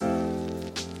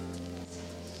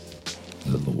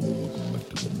Hello, welcome back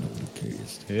to the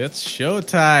Noblecast. It's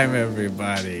showtime,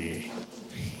 everybody.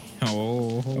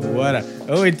 Oh,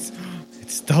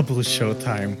 It's double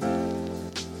showtime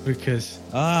because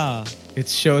ah,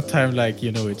 it's showtime. Like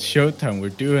it's showtime. We're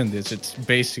doing this. It's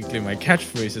basically my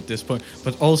catchphrase at this point.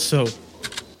 But also,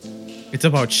 it's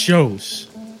about shows.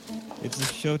 it's a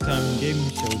Showtime game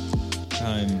show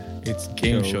time. It's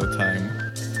game Show. showtime.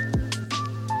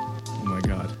 Oh my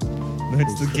god,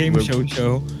 It's the game We're-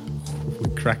 show. we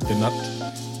cracked the nut.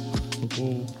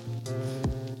 Oh,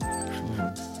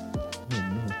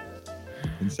 no.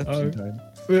 Inception time.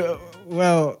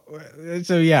 Well,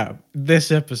 so yeah, this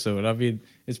episode, I mean,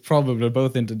 it's probably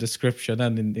both in the description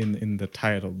and in the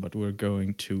title, but we're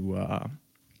going to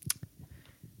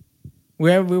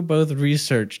we both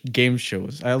researched game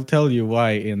shows. I'll tell you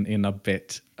why in a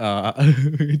bit.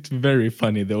 It's very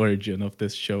funny, the origin of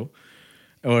this show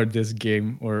or this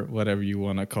game or whatever you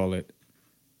want to call it.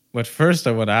 But first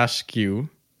I want to ask you,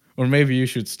 or maybe you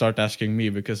should start asking me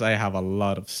because I have a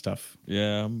lot of stuff.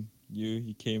 Yeah,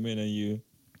 you came in and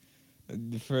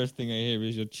the first thing I hear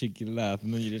is your cheeky laugh,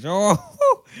 and then you just,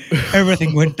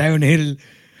 everything went downhill.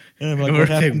 And I'm like, what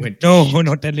Everything happened? went No,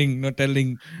 not telling.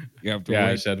 You have to Yeah,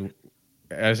 wait.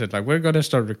 I said like we're gonna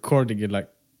start recording in like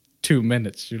 2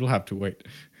 minutes. You'll have to wait.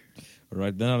 All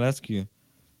right, then I'll ask you,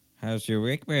 how's your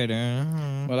week been?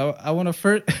 Well, I want to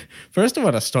first I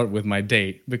want to start with my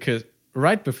day because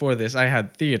right before this I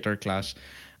had theater class,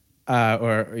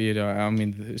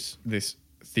 this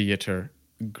theater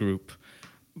group.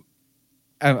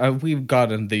 We've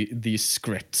gotten these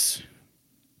scripts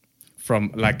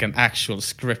from like an actual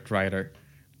script writer,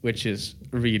 which is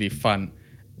really fun.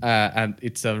 And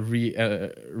it's a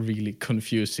really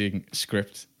confusing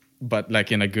script, but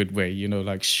like in a good way,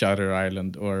 like Shutter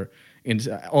Island or in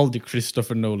all the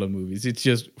Christopher Nolan movies. It's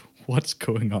just what's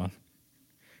going on.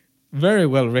 Very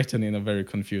well written in a very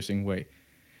confusing way.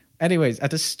 Anyways,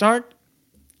 at the start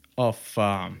of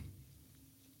the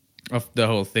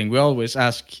whole thing, we always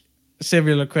ask a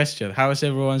similar question: how has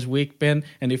everyone's week been?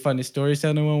 Any funny stories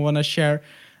anyone want to share?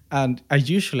 And I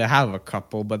usually have a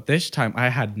couple, but this time I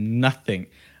had nothing.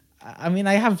 I mean,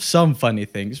 I have some funny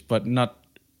things, but not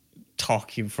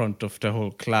talk in front of the whole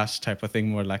class type of thing.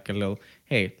 More like a little,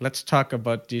 hey, let's talk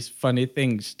about these funny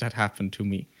things that happened to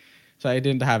me. So I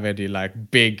didn't have any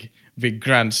like big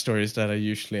grand stories that I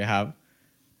usually have.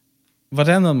 But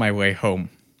then on my way home,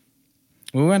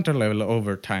 we went a little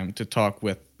overtime to talk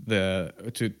with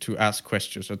to ask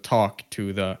questions or talk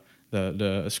to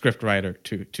the script writer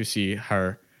to see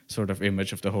her sort of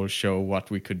image of the whole show,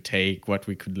 what we could take, what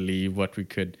we could leave, what we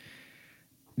could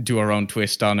do our own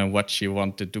twist on, and what she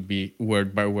wanted to be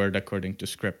word by word according to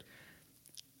script.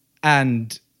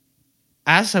 And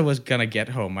as I was gonna get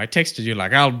home, I texted you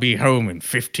like, I'll be home in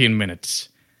 15 minutes.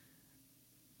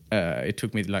 It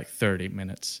took me like 30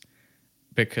 minutes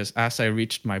because as I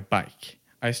reached my bike,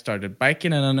 I started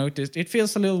biking and I noticed it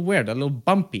feels a little weird, a little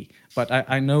bumpy. But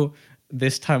I know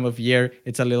this time of year,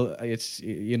 it's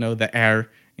the air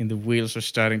in the wheels are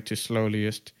starting to slowly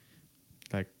just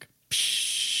like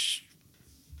push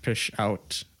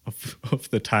out of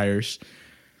the tires.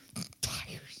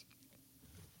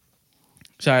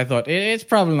 So I thought it's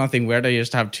probably nothing weird. I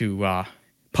just have to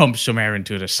pump some air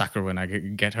into the sucker when I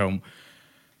get home.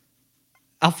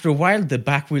 After a while, the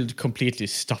back wheel completely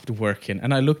stopped working,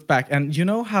 and I looked back, and you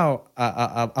know how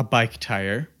a bike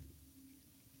tire,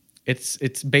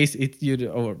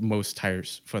 or most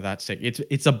tires for that sake,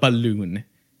 it's a balloon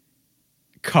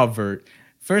covered.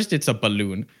 First, it's a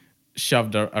balloon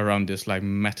shoved around this like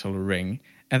metal ring,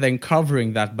 and then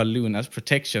covering that balloon as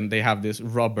protection, they have this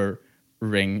rubber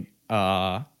ring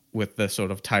with the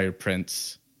sort of tire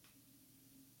prints.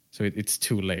 So it's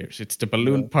two layers. It's the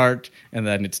balloon part, and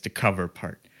then it's the cover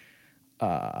part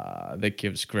that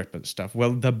gives grip and stuff.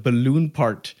 Well, the balloon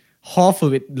part, half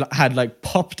of it had like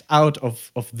popped out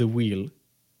of the wheel,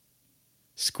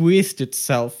 squeezed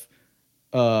itself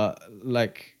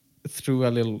like through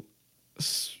a little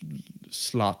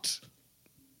slot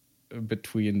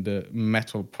between the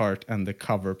metal part and the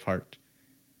cover part.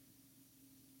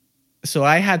 So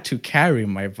I had to carry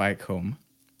my bike home.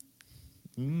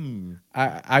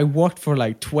 I walked for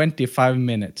like 25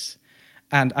 minutes,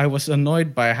 and I was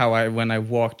annoyed by how when I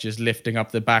walked just lifting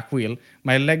up the back wheel,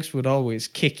 my legs would always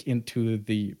kick into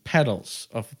the pedals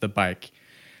of the bike.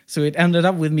 So it ended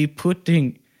up with me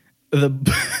putting the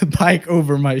bike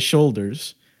over my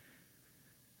shoulders,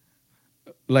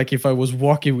 like if I was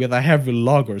walking with a heavy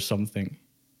log or something.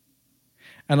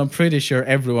 And I'm pretty sure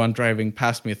everyone driving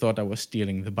past me thought I was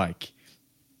stealing the bike.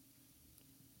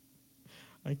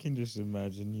 I can just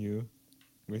imagine you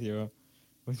with your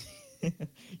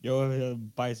Your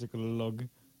bicycle log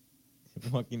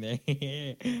walking there.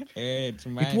 It's It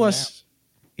mine now. was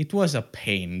it was a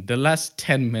pain. The last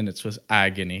 10 minutes was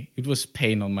agony. It was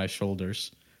pain on my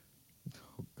shoulders.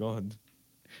 Oh God.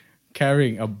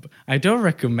 Carrying I don't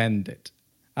recommend it.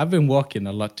 I've been walking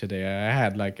a lot today. I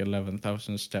had like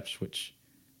 11,000 steps, which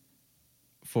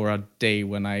for a day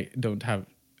when I don't have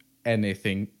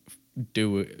anything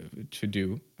to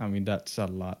do, I mean that's a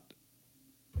lot.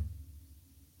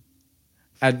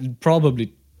 And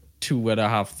probably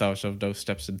 2,500 of those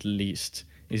steps at least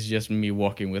is just me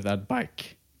walking with that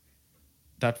bike.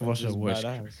 That That's was a just worst.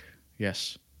 badass.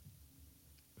 Yes.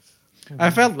 Oh, I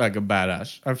wow. felt like a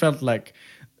badass. I felt like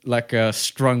a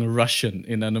strong Russian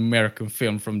in an American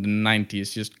film from the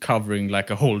 90s, just covering like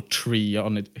a whole tree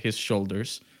on his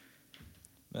shoulders.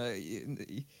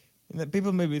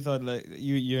 People maybe thought like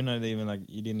you're not even like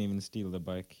you didn't even steal the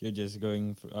bike. You're just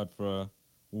going out for a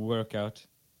workout,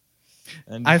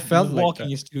 and I felt like walking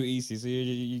that. is too easy. So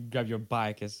you grab your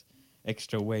bike as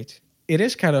extra weight. It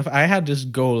is kind of. I had this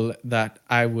goal that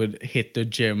I would hit the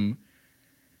gym,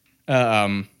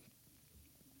 um,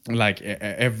 like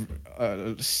every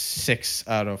 6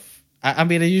 out of. I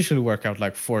mean, I usually work out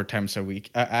like 4 times a week.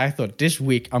 I thought this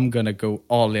week I'm gonna go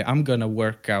all in. I'm gonna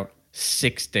work out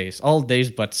 6 days, all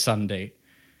days but Sunday.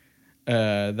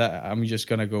 That I'm just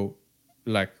gonna go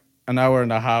like an hour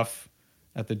and a half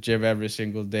at the gym every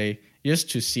single day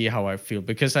just to see how I feel.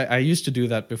 Because I used to do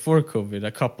that before COVID,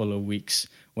 a couple of weeks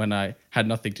when I had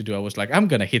nothing to do. I was like, I'm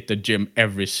gonna hit the gym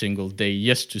every single day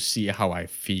just to see how I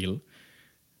feel.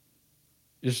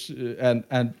 Just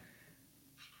and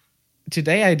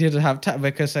today I didn't have time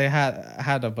because I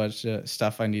had a bunch of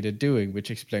stuff I needed doing,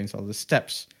 which explains all the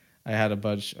steps. I had a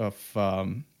bunch of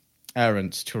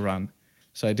errands to run,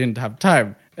 so I didn't have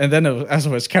time. And then as I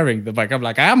was carrying the bike, I'm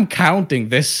like, I'm counting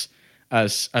this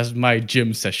as my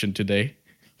gym session today.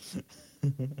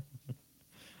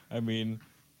 I mean,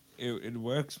 it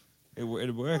works. It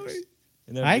works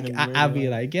in a I, in a I, way. I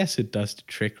mean, I guess it does the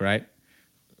trick, right?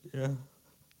 Yeah.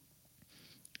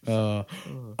 Uh,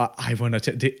 Oh. I want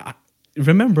to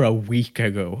remember a week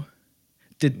ago,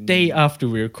 the day after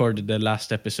we recorded the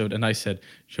last episode, and I said,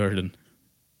 Jordan,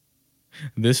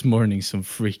 this morning some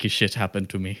freaky shit happened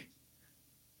to me.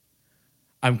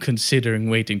 I'm considering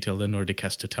waiting till the Nordic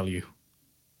has to tell you.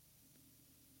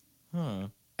 Huh.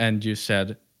 And you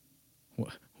said,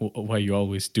 why you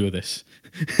always do this?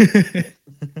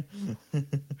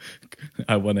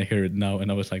 I want to hear it now.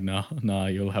 And I was like, nah,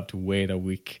 you'll have to wait a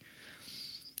week.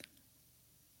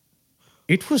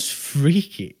 It was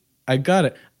freaky. I got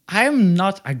it. I'm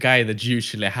not a guy that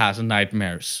usually has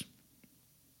nightmares.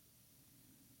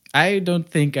 I don't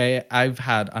think I've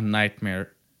had a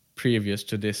nightmare previous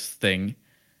to this thing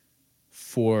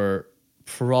for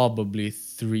probably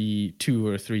 2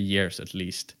 or 3 years at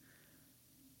least.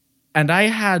 And I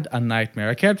had a nightmare.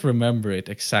 I can't remember it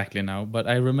exactly now, but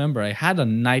I remember I had a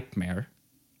nightmare.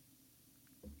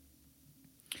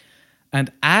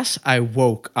 And as I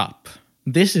woke up,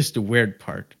 this is the weird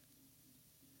part.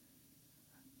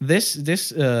 This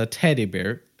teddy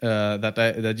bear that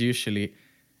I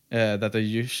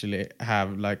usually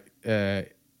have like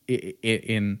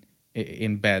in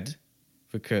bed,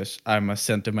 because I'm a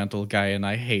sentimental guy and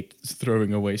I hate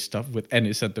throwing away stuff with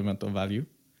any sentimental value.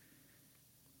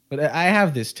 But I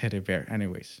have this teddy bear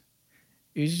anyways.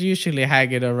 He's usually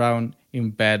hanging around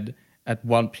in bed at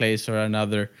one place or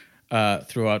another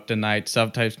throughout the night.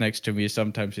 Sometimes next to me,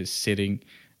 sometimes he's sitting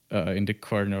in the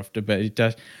corner of the bed. It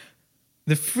does.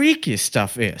 The freaky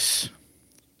stuff is,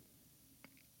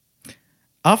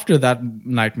 after that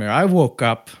nightmare, I woke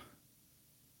up.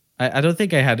 I don't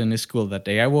think I had any school that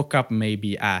day. I woke up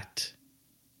maybe at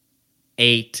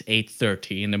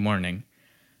 8:30 in the morning.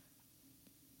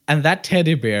 And that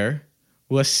teddy bear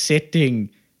was sitting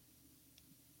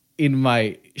in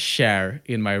my chair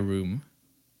in my room.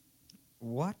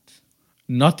 What?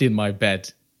 Not in my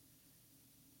bed.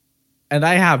 And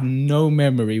I have no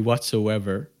memory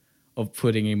whatsoever of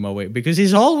putting him away because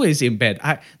he's always in bed.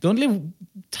 The only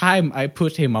time I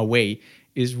put him away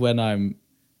is when I'm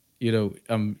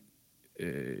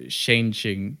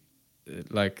changing,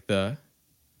 like I'm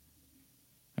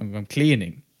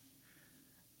cleaning.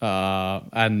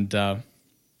 And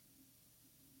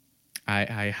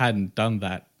I hadn't done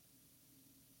that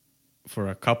for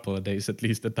a couple of days at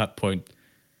least at that point.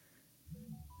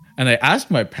 And I asked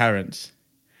my parents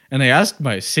and I asked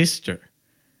my sister,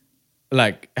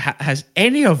 like, has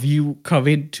any of you come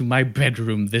into my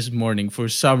bedroom this morning for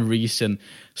some reason,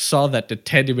 saw that the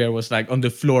teddy bear was like on the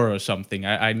floor or something?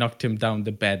 I knocked him down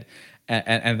the bed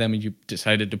and then you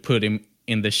decided to put him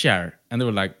in the shower. And they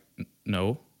were like,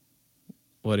 no.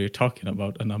 what are you talking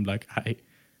about? And I'm like,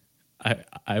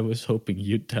 I was hoping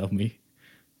you'd tell me.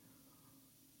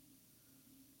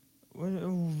 It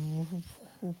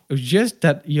was just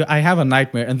that I have a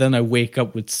nightmare and then I wake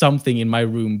up with something in my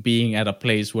room being at a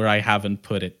place where I haven't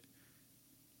put it.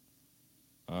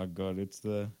 Oh god, it's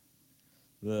the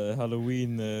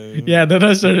Halloween. Yeah, then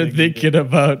I started thing. thinking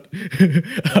about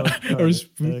Oh our god,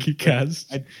 spooky God.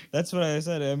 cast. That's what I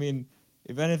said. I mean,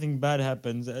 if anything bad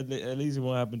happens, at least it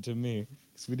won't happen to me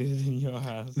because we did it in your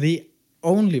house. The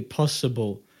only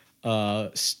possible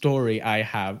story I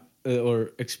have or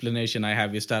explanation I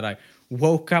have is that I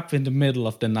woke up in the middle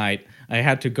of the night. I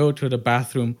had to go to the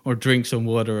bathroom or drink some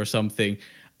water or something.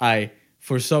 I,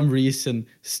 for some reason,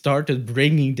 started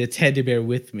bringing the teddy bear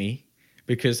with me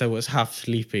because I was half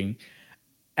sleeping.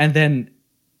 And then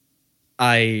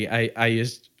I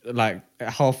just like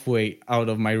halfway out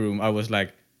of my room, I was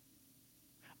like,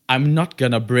 I'm not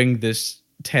gonna bring this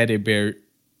teddy bear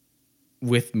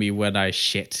with me when I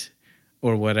shit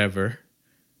or whatever.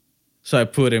 So I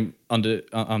put him on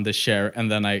the chair,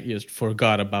 and then I just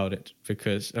forgot about it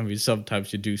because I mean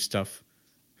sometimes you do stuff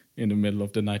in the middle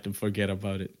of the night and forget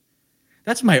about it.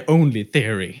 That's my only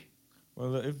theory.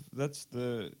 Well, if that's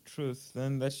the truth,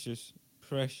 then that's just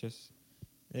precious.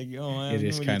 Like, oh, It I'm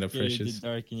is really kind of scared in the precious.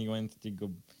 dark, and you want to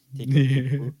go take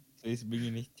a poo, so he's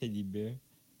bringing his teddy bear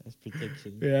as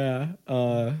protection. Yeah.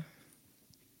 Oh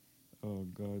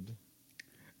god,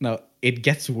 Now it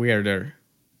gets weirder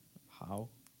how?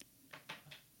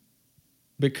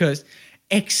 because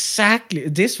exactly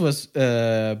this was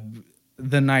the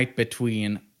night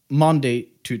between Monday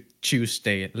to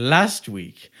Tuesday last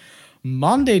week.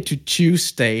 Monday to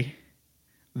Tuesday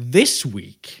this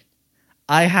week,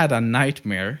 I had a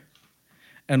nightmare,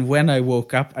 and when I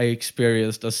woke up, I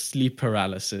experienced a sleep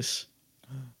paralysis.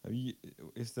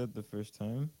 Is that the first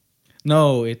time?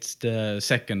 No, it's the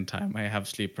second time I have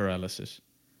sleep paralysis.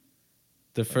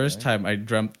 The first Okay. time I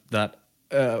dreamt that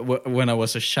when I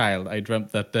was a child, I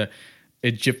dreamt that the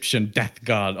Egyptian death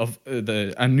god of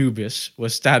the Anubis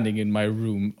was standing in my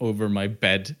room over my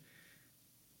bed.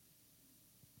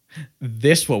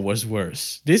 This one was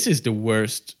worse. This is the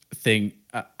worst thing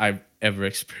I've ever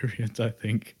experienced, I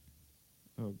think.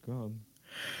 Oh god.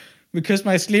 Because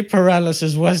my sleep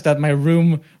paralysis was that my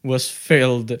room was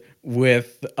filled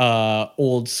with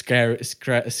old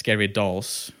scary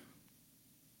dolls.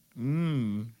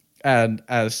 Mmm. And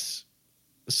as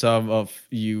some of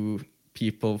you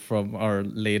people from our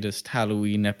latest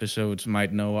Halloween episodes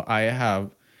might know, I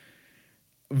have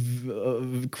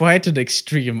quite an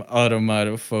extreme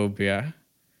automatrophobia,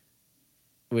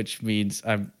 which means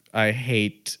I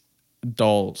hate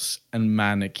dolls and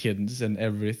mannequins and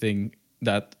everything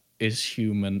that is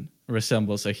human,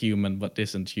 resembles a human but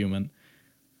isn't human.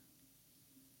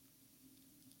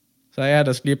 So I had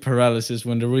a sleep paralysis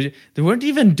when they weren't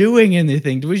even doing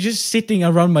anything. They were just sitting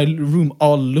around my room,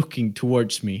 all looking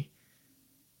towards me.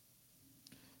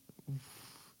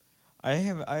 I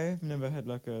have never had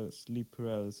like a sleep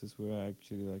paralysis where I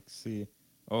actually like see,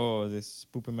 oh, this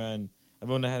spooky man.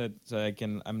 I've only had it so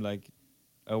I'm like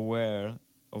aware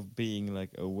of being like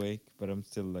awake, but I'm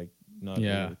still like not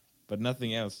Yeah, awake. But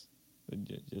nothing else.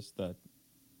 Just that.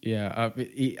 yeah.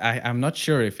 I'm not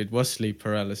sure if it was sleep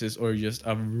paralysis or just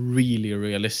a really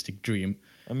realistic dream.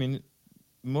 I mean,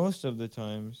 most of the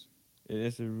times it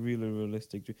is a really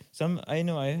realistic dream. Some I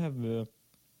know I have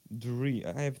dream.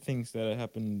 I have things that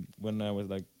happened when I was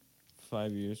like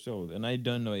 5 years old, and I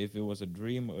don't know if it was a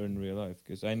dream or in real life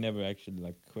because I never actually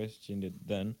like questioned it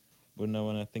then. But now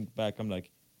when I think back, I'm like,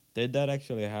 did that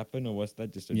actually happen or was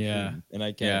that just a Yeah, dream? And I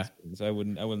can't yeah. explain. So I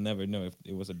will never know if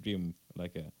it was a dream,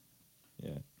 like a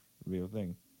yeah real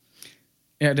thing.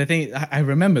 Yeah, the thing I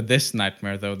remember this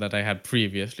nightmare though that I had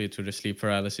previously to the sleep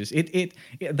paralysis.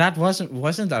 That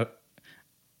wasn't a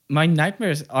my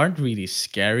nightmares aren't really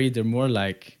scary. They're more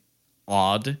like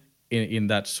odd in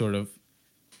that sort of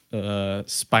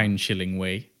spine chilling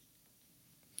way.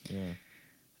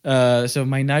 Yeah. So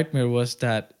my nightmare was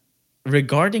that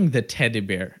regarding the teddy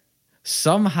bear,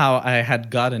 somehow I had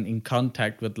gotten in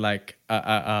contact with like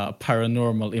a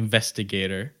paranormal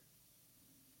investigator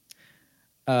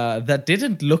that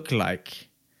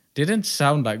didn't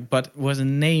sound like, but was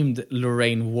named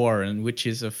Lorraine Warren, which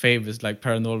is a famous like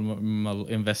paranormal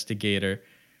investigator.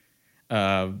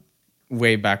 Uh,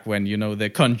 Way back when, you know, the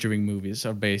Conjuring movies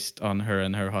are based on her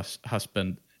and her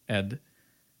husband Ed.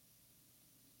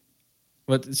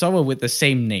 But someone with the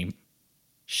same name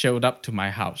showed up to my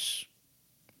house,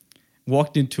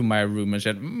 walked into my room and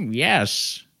said,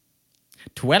 yes,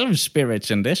 12 spirits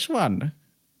in this one.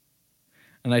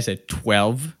 And I said,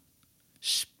 12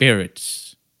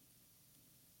 spirits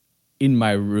in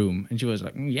my room? And she was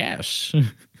like, yes.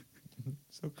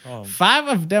 So calm. 5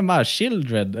 of them are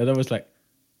children. And I was like,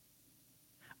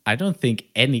 I don't think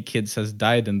any kids has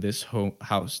died in this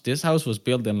house. This house was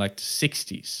built in like the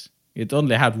 60s. It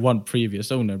only had one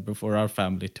previous owner before our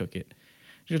family took it.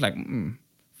 She was like,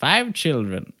 5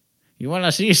 children. You want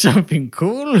to see something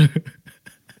cool?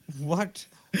 What?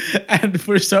 And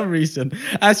for some reason,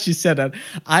 as she said that,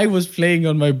 I was playing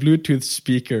on my Bluetooth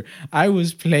speaker. I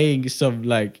was playing some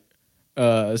like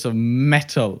some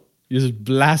metal, just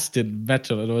blasted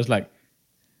metal. And I was like,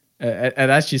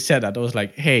 and as she said that, I was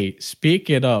like, hey,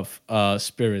 speaking of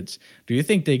spirits, do you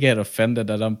think they get offended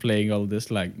that I'm playing all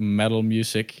this like metal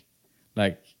music?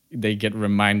 Like they get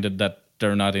reminded that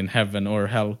they're not in heaven or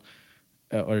hell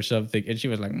or something? And she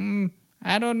was like,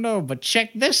 I don't know, but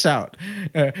check this out.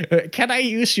 Can I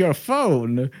use your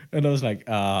phone? And I was like,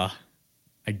 I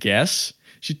guess.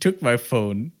 She took my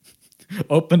phone,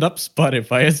 opened up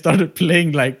Spotify, and started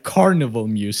playing like carnival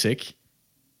music.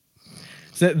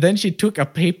 So then she took a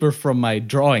paper from my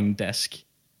drawing desk,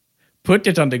 put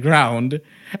it on the ground,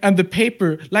 and the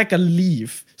paper, like a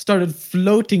leaf, started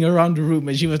floating around the room.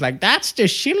 And she was like, that's the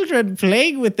children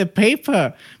playing with the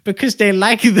paper because they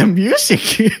like the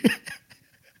music.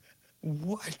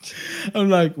 What? I'm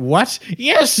like, what?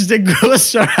 Yes, the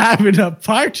ghosts are having a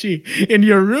party in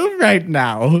your room right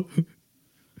now.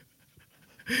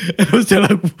 I was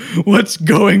like, what's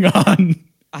going on?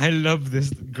 I love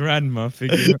this grandma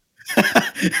figure.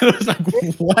 I was like,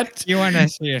 what? You wanna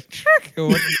see a trick? Or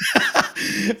what?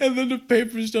 And then the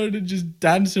paper started to just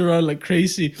dance around like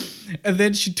crazy. And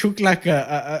then she took like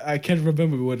I can't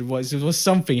remember what it was. It was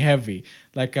something heavy,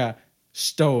 like a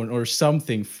stone or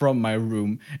something from my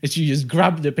room. And she just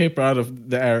grabbed the paper out of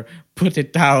the air, put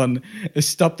it down,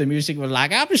 stopped the music, was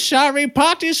like, I'm sorry,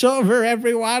 party's over,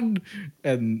 everyone.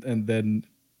 And then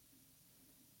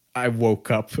I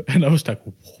woke up and I was like,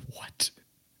 what?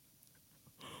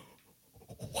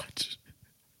 What?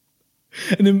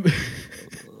 And then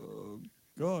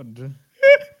God. What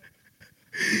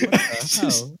the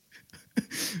hell?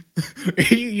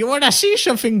 you want to see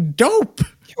something dope?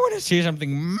 You wanna see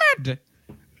something mad?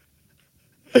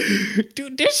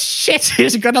 Dude, this shit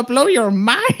is gonna blow your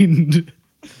mind.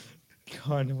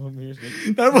 Carnival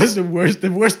music. That was the worst.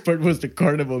 The worst part was the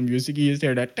carnival music. You just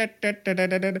hear that.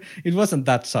 It wasn't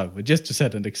that song, but just to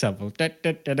set an example. You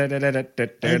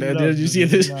see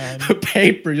this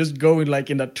paper just going like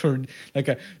in a turn,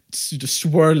 like just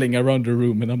swirling around the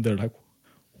room, and I'm there like,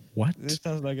 what? This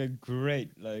sounds like a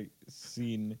great like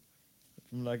scene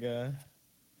from like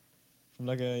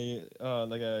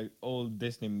a old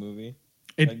Disney movie.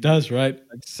 It Like, does, right?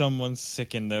 like someone's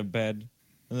sick in their bed,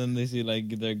 and then they see like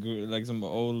like some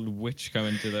old witch come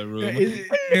into their room.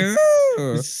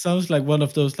 It sounds like one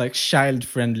of those like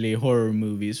child-friendly horror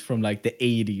movies from like the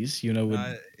 80s, you know?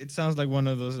 It sounds like one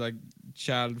of those like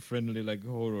child-friendly like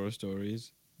horror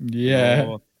stories. Yeah.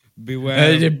 Oh,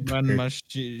 beware the of Grandma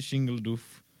Shingledoof.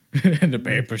 and the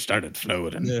paper started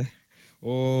floating. Yeah.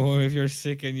 Oh, if you're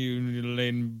sick and you lay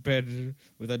in bed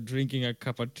without drinking a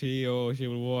cup of tea, oh, she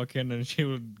will walk in and she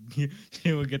will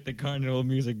get the carnival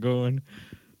music going.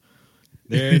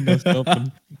 There ain't no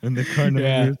stopping when the carnival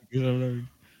Yeah. music is around.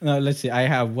 Now let's see. I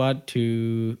have 1,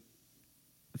 2,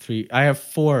 3. I have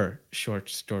 4 short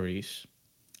stories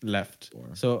left.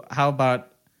 4. So how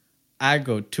about I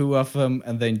go 2 of them,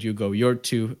 and then you go your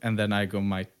 2, and then I go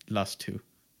my last 2.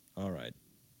 All right.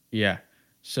 Yeah.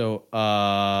 So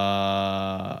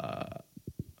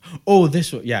oh,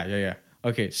 this one. Yeah.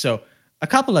 Okay, so a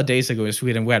couple of days ago in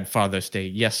Sweden we had Father's Day.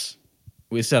 Yes,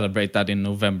 we celebrate that in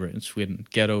November in Sweden.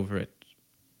 Get over it,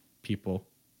 people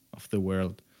of the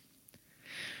world.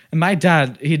 And my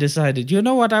dad, he decided, you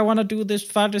know what I want to do this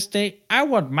Father's Day? I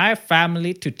want my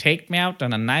family to take me out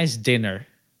on a nice dinner.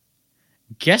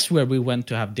 Guess where we went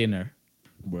to have dinner?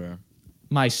 Where?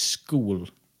 My school.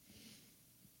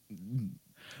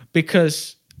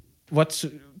 Because what's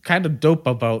kind of dope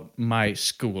about my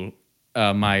school,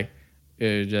 my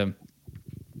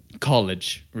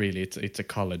college, really, it's a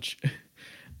college.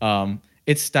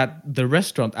 It's that the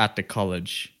restaurant at the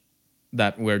college,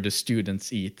 that where the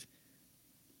students eat,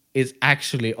 is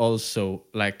actually also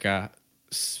like a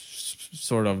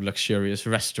sort of luxurious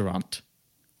restaurant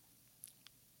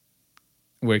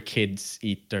where kids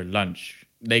eat their lunch.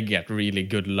 They get really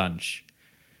good lunch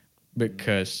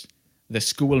because the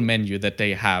school menu that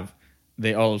they have,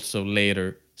 they also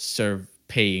later serve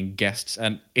paying guests,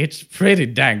 and it's pretty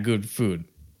dang good food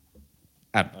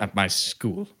at my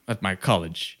school, at my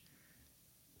college.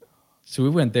 So we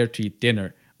went there to eat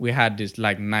dinner. We had this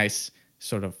like nice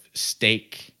sort of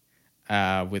steak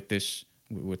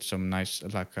with some nice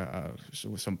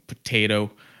with some potato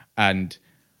and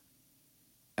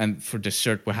for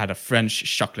dessert we had a French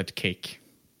chocolate cake.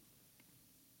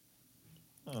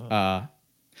 Uh-huh.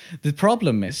 The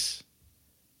problem is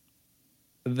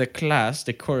the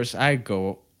course I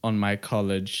go on my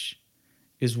college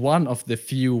is one of the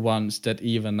few ones that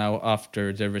even now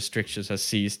after the restrictions have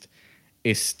ceased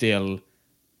is still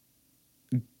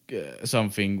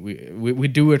something we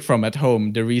do it from at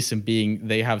home. The reason being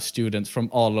they have students from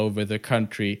all over the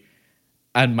country,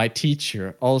 and my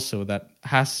teacher also that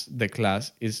has the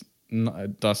class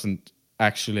doesn't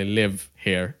actually live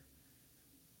here.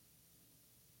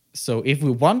 So if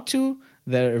we want to,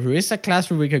 there is a class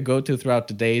where we could go to throughout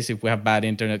the days if we have bad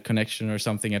internet connection or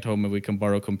something at home and we can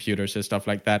borrow computers and stuff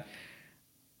like that.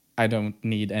 I don't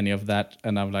need any of that,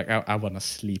 and I'm like, I want to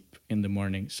sleep in the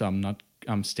morning, so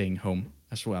I'm staying home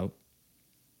as well.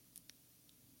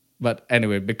 But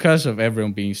anyway, because of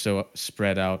everyone being so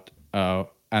spread out,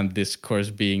 and this course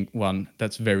being one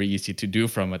that's very easy to do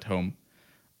from at home,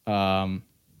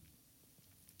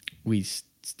 we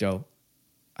still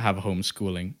have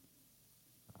homeschooling.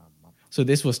 So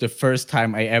this was the first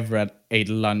time I ever ate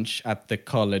lunch at the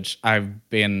college I've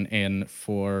been in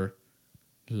for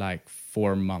like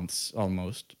 4 months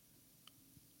almost.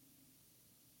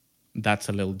 That's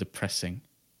a little depressing.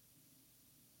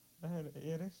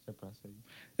 It is depressing.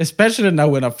 Especially now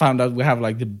when I found out we have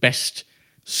like the best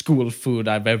school food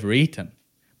I've ever eaten.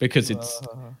 Because it's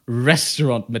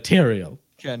restaurant material.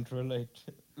 Can't relate.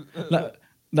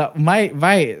 Now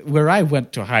my where I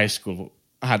went to high school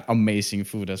had amazing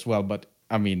food as well, but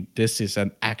I mean this is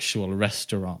an actual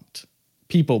restaurant.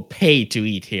 People pay to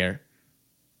eat here.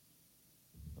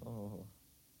 Oh.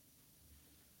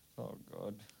 Oh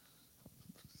God.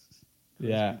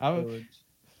 Yeah. Courage.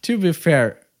 To be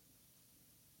fair,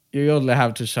 you only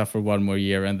have to suffer one more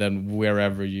year, and then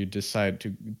wherever you decide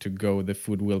to go, the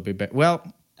food will be better.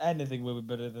 Well, Anything will be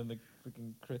better than the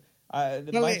freaking.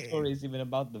 well, My story is even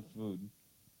about the food.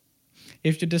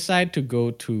 if you decide to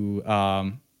go to,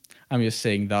 I'm just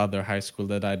saying the other high school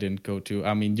that I didn't go to.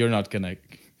 I mean, you're not gonna.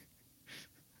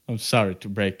 I'm sorry to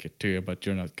break it to you, but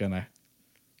you're not gonna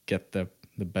get the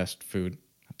best food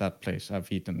at that place.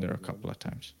 I've eaten there a couple of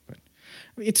times, but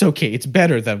it's okay. It's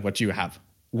better than what you have.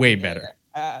 Way better.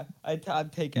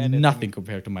 I'd take anything. Nothing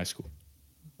compared to my school.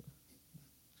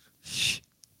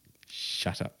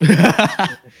 Shut up.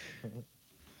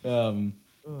 Oh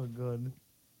God.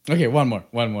 Okay, one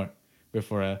more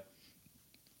before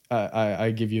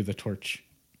I give you the torch.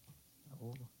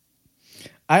 Oh.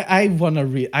 I want to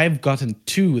read. I've gotten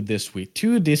two this week.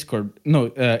 Two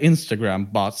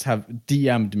Instagram bots have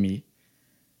DM'd me,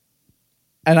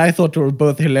 and I thought they were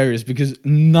both hilarious because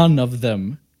none of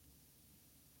them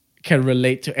can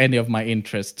relate to any of my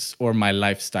interests or my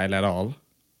lifestyle at all.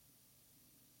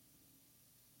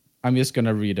 I'm just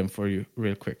gonna read them for you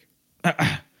real quick.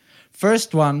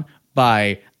 First one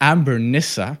by Amber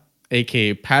Nissa,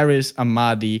 aka Paris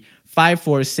Amadi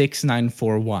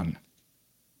 546941.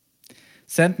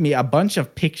 Sent me a bunch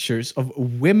of pictures of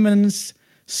women's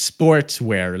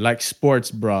sportswear, like sports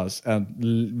bras and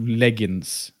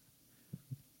leggings.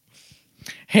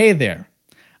 Hey there.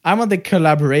 I'm on the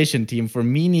collaboration team for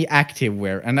Mini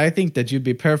Activewear, and I think that you'd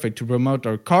be perfect to promote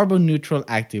our carbon neutral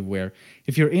activewear.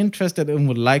 If you're interested and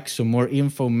would like some more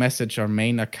info, message our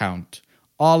main account.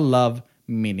 All love,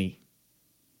 Mini.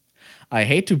 I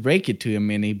hate to break it to you,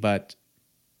 Mini, but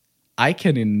I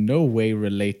can in no way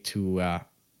relate to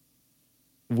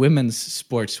women's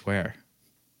sportswear.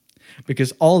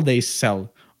 Because all they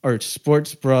sell are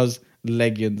sports bras,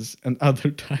 leggings, and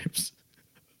other types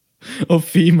of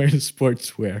female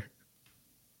sportswear.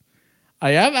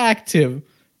 I am active,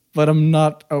 but I'm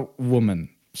not a woman,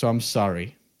 so I'm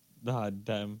sorry. God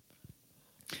damn.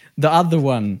 The other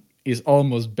one is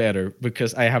almost better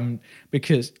because I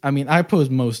post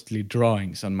mostly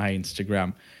drawings on my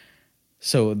Instagram,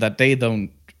 so that they don't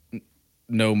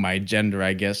know my gender,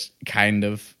 I guess, kind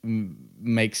of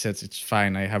makes sense. It's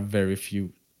fine. I have very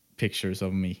few pictures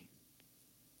of me.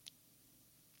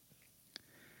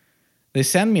 They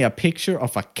send me a picture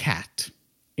of a cat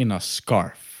in a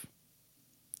scarf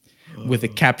with the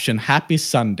caption, Happy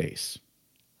Sundays.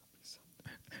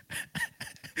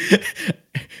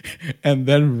 And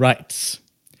then writes,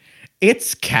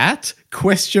 It's cat,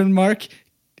 question mark,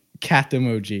 cat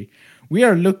emoji. We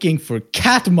are looking for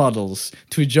cat models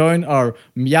to join our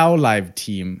Meow Live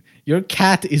team. Your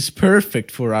cat is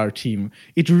perfect for our team.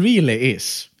 It really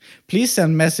is. Please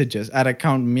send messages at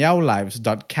account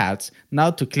meowlives.cats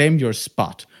now to claim your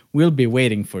spot. We'll be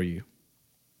waiting for you.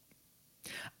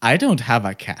 I don't have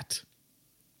a cat.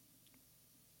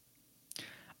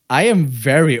 I am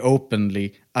very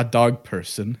openly a dog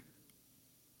person.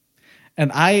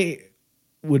 And I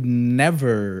would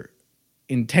never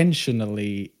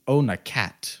intentionally own a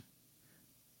cat.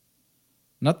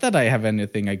 Not that I have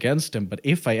anything against him, but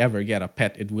if I ever get a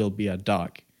pet, it will be a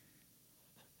dog.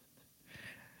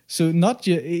 So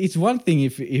it's one thing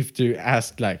if to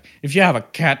ask, like, if you have a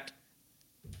cat,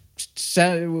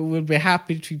 we'll be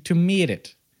happy to meet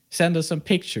it. Send us some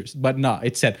pictures. But no,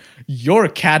 it said your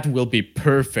cat will be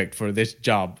perfect for this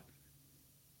job.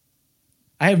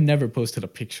 I have never posted a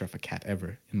picture of a cat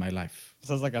ever in my life.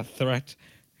 Sounds like a threat.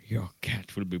 Your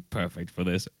cat will be perfect for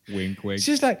this. Wink, wink. It's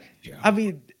just like, Yeah. I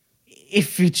mean,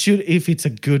 if it's a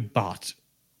good bot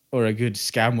or a good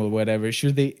scam or whatever,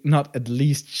 should they not at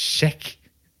least check?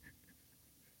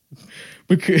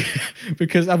 because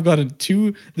because I've gotten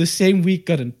the same week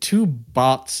gotten two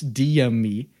bots DM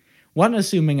me, one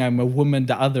assuming I'm a woman,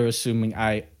 the other assuming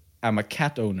I am a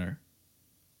cat owner.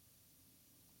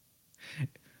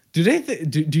 Do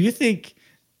you think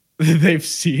they've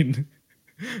seen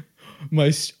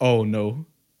oh no?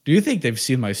 Do you think they've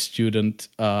seen my student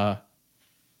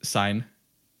sign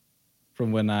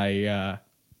from when I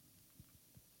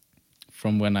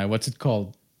what's it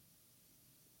called?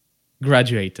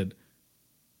 Graduated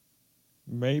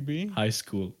Maybe. high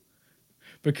school.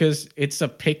 Because it's a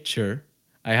picture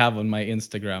I have on my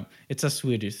Instagram. It's a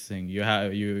Swedish thing.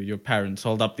 Your parents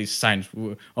hold up these signs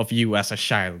of you as a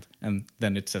child, and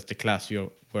then it says the class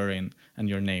you were in and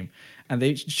your name. And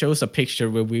they shows a picture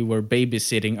where we were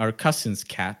babysitting our cousin's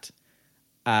cat,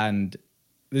 and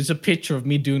there's a picture of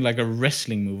me doing like a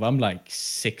wrestling move. I'm like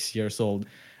 6 years old,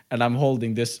 and I'm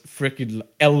holding this freaking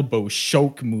elbow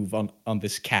choke move on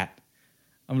this cat.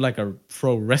 I'm like a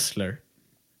pro wrestler.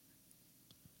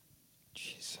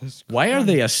 Jesus Why are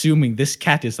they Christ. assuming this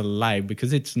cat is alive?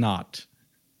 Because it's not.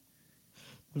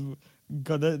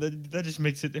 God, that just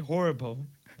makes it horrible.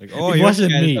 Like, oh, It your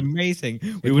wasn't cat is me. amazing.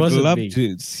 We It would wasn't love me.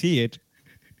 to see it.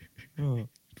 Oh.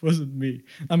 It wasn't me.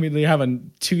 I mean, they have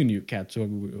two new cats,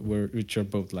 which are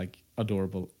both like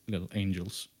adorable little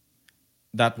angels.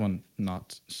 That one,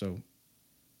 not so.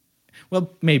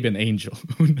 Well, maybe an angel.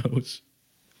 Who knows?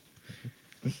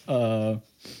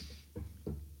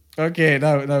 Okay,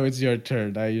 now it's your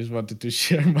turn. I just wanted to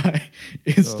share my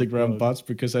Instagram God. bots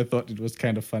because I thought it was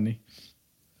kind of funny.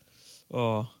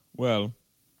 Oh, well,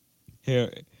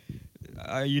 here,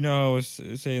 I was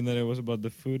saying that it was about the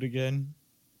food again.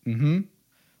 Mm-hmm.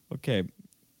 Okay,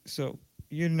 so,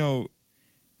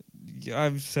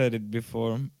 I've said it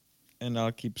before, and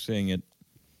I'll keep saying it.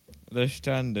 The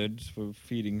standards for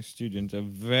feeding students are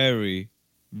very,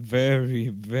 very,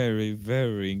 very,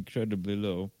 very incredibly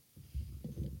low.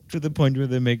 To the point where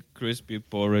they make crispy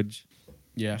porridge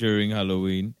Yeah. during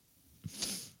Halloween.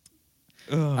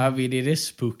 I Ugh. mean, it is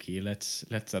spooky. Let's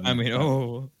I admit mean,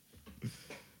 that.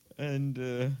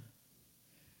 and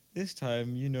this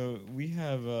time, we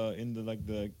have in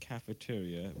the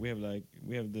cafeteria, we have like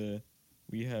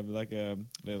a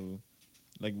little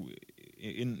like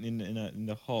in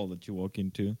the hall that you walk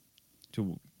into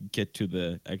to get to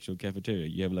the actual cafeteria.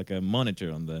 You have like a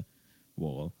monitor on the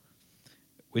wall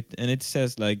and it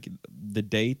says like the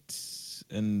dates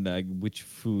and like which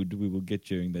food we will get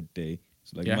during that day.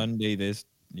 So like Yeah. Monday this,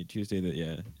 Tuesday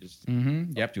that, just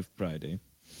Mm-hmm. up Yep. to Friday.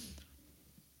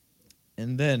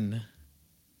 And then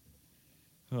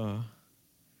uh,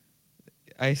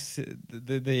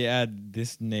 they add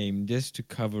this name just to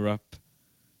cover up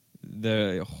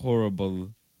the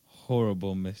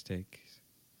horrible mistakes.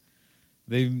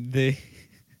 They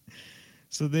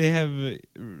so they have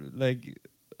like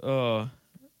uh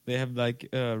they have like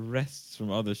rests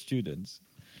from other students,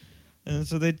 and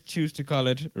so they choose to call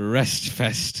it Rest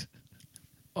Fest,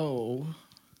 Oh.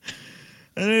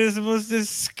 and it is the most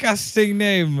disgusting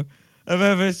name I've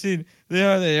ever seen. They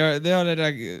are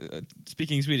like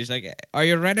speaking Swedish, like, "Are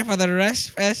you ready for the Rest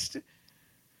Fest?"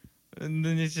 And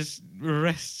then it's just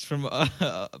rests from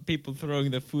people throwing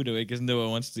their food away because no one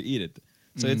wants to eat it.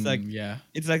 So Yeah.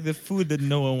 it's like the food that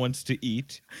no one wants to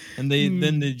eat, and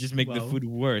then they just make the Wow. food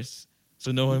worse.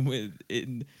 So no one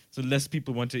so less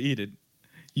people want to eat it.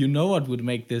 You know what would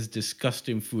make this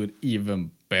disgusting food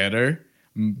even better?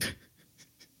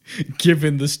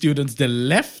 Giving the students the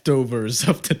leftovers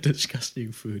of the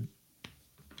disgusting food.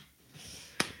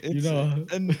 It's know-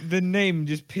 and the name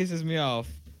just pisses me off.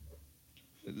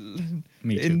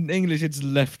 Me too. In English, it's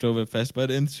leftover fest, but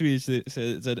in Swedish, it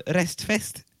said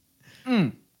restfest.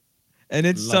 And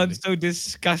it Lovely. sounds so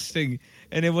disgusting.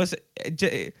 And it was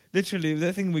literally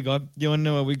the thing we got. You want to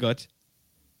know what we got?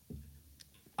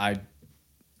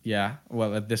 Yeah.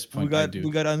 Well, at this point, I do. We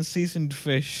got unseasoned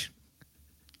fish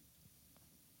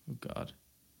Oh God.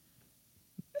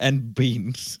 and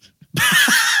beans.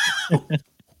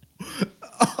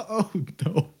 Oh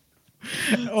no.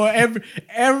 Or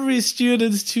every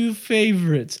student's two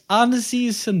favorites: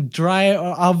 unseasoned dry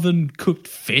or oven cooked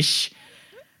fish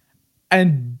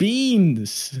and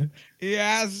beans.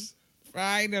 Yes,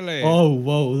 finally. Oh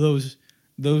whoa,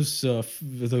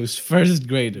 those first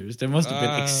graders, they must have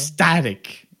been Uh,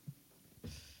 ecstatic.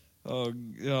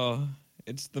 oh,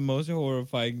 it's the most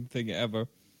horrifying thing ever.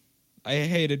 I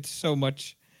hate it so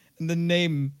much, and the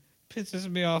name pisses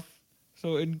me off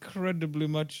so incredibly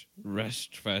much.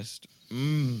 Rest Fest.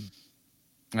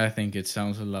 I think it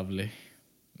sounds lovely.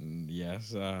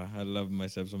 Yes, I love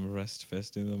myself some Rest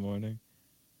Fest in the morning.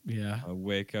 Yeah, I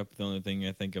wake up, the only thing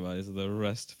I think about is the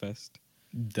Rest Fest.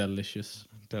 delicious,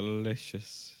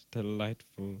 Delicious,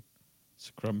 delightful,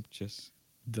 scrumptious.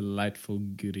 delightful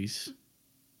goodies.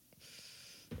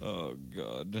 Oh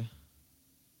God,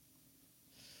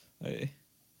 I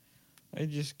I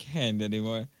just can't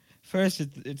anymore. First,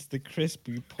 it's the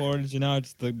crispy porridge, and now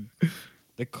it's the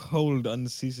cold,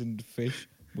 unseasoned fish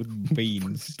with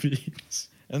beans. Beans.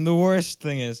 And the worst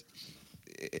thing is,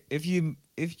 if you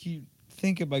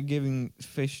think about giving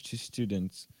fish to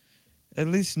students, at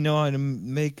least know how to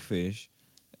make fish.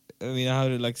 I mean, how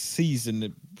to like season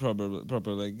it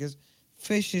properly. Because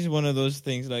fish is one of those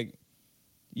things like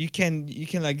you can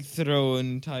like throw an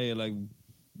entire like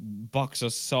box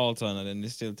of salt on it and it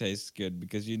still tastes good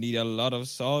because you need a lot of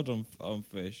salt on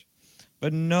fish.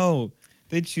 But no,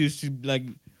 they choose to like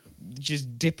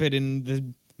just dip it in the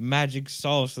magic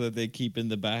sauce that they keep in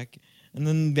the back, and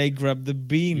then they grab the Yeah,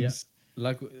 beans.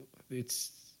 like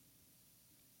it's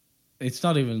it's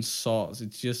not even sauce.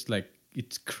 It's just like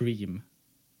it's cream.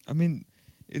 I mean,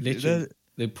 Literally,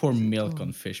 they pour milk oh,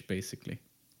 on fish, basically.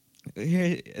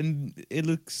 here and it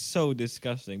looks so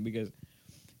disgusting because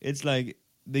it's like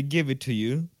they give it to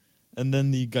you, and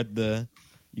then you got the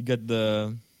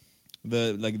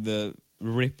like the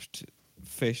ripped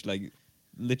fish like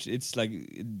it's like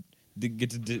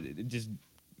it just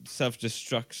self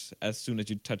destructs as soon as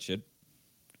you touch it,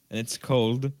 and it's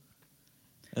cold,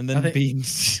 and I then think,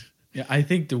 beans. yeah, I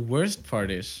think the worst part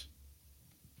is,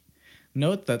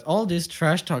 note that all this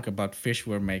trash talk about fish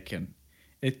we're making,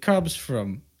 it comes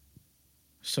from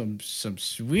some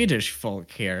Swedish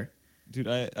folk here. Dude,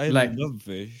 I Like love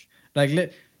fish.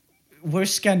 like we're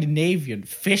Scandinavian.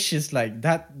 Fish is like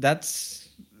that. That's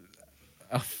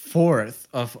a fourth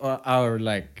of our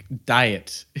like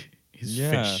diet is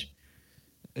Yeah, fish.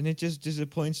 and it just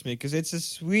disappoints me because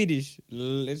it's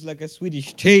like a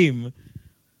Swedish team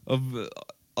of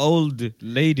old They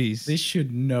ladies.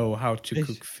 should know how to They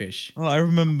cook fish. Oh, I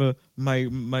remember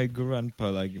my grandpa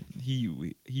like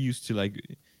he used to like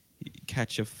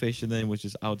catch a fish and then it was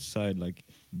just outside like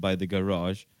by the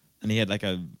garage, and he had like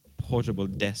a portable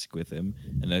desk with him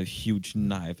and a huge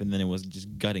knife, and then it was just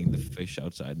gutting the fish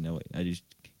outside, and I just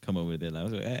come over there and I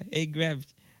was like, hey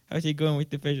Gravs, how's it going with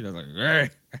the fish? And I was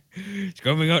like, it's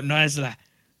coming out nicely.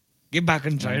 Get back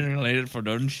inside I and eat it for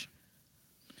lunch.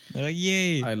 They're like,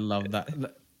 yay. I love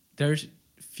that. There's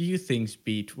few things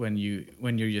beat when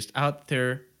you're just out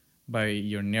there by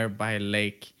your nearby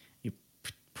lake. You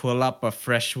pull up a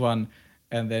fresh one,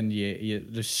 and then you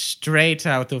just straight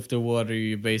out of the water.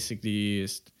 You basically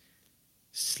just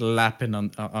slapping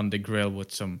on the grill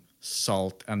with some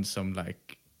salt and some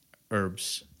like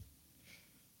herbs.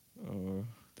 Oh,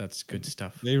 That's good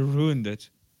stuff. they ruined it.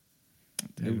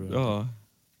 They ruined it. Oh,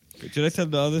 should I tell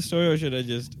the other story or should I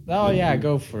just Oh let yeah, you?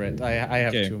 go for it. I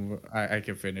have Okay. two. I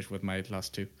can finish with my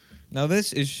last two. Now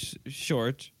this is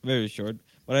short, very short,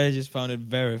 but I just found it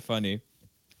very funny.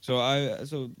 So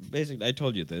basically I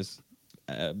told you this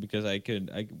because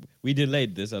we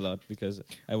delayed this a lot because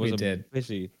I was We a did.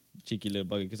 busy cheeky little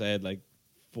bugger because I had like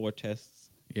 4 tests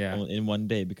Yeah. in one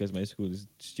day because my school is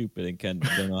stupid and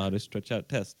don't know how to stretch out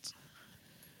tests.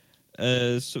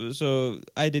 So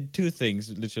I did two things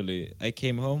literally. I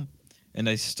came home and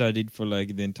I studied for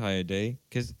like the entire day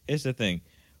because here's the thing: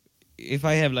 if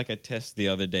I have like a test the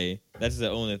other day, that's the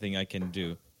only thing I can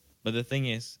do. But the thing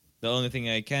is, the only thing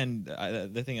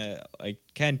the thing I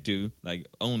can't do like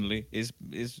only is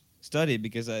study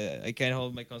because I can't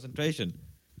hold my concentration.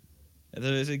 And so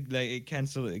like it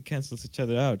cancels each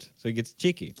other out, so it gets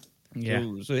cheeky. Yeah.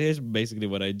 So here's basically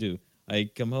what I do. I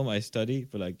come home, I study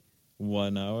for like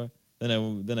 1 hour,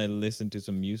 then I listen to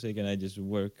some music and I just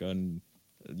work on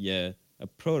a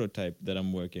prototype that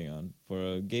I'm working on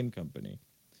for a game company.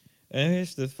 And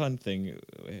here's the fun thing.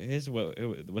 Here's where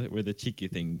the cheeky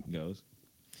thing goes.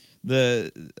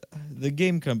 The the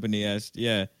game company asked,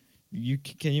 "Yeah,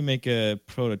 can you make a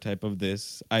prototype of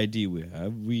this ID we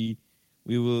have? We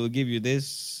will give you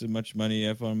this much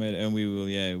money for it, and we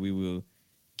will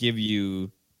give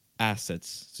you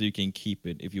assets so you can keep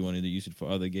it if you wanted to use it for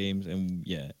other games and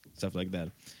yeah, stuff like that.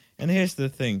 And here's the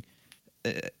thing: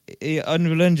 uh,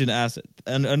 Unreal Engine asset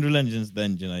and Unreal Engine's the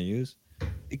engine I use.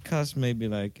 It costs maybe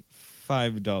like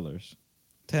 $5,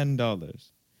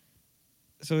 $10.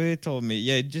 So he told me,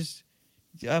 yeah, just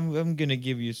I'm gonna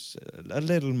give you a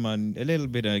little money, a little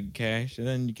bit of cash, and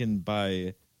then you can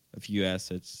buy a few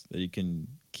assets that you can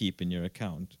keep in your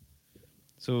account.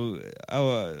 So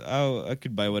I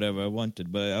could buy whatever I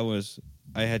wanted, but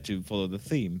I had to follow the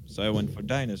theme, so I went for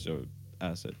dinosaur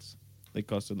assets. They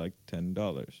costed like $10.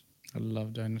 I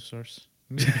love dinosaurs.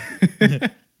 Me too.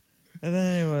 And then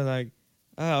they were like,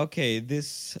 "Ah, okay,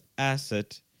 this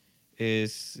asset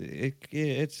it's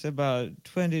about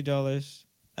 $20,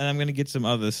 and I'm gonna get some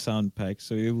other sound packs,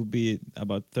 so it will be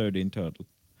about 30 in total."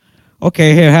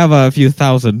 Okay, here, have a few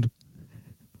thousand.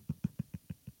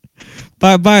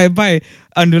 Buy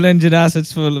Unreal Engine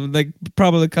assets for like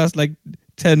probably cost like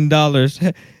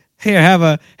 $10. Here,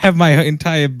 have my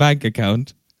entire bank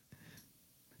account,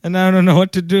 and I don't know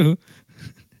what to do.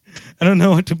 I don't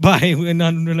know what to buy in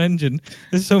Unreal Engine.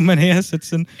 There's so many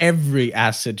assets, and Every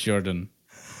asset, Jordan.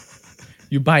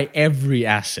 You buy every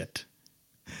asset.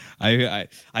 I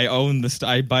own this.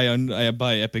 I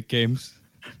buy Epic Games.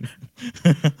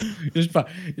 Just buy,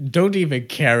 don't even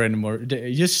care anymore.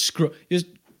 Just scroll. Just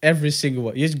every single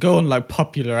one. You just go on like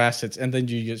popular assets, and then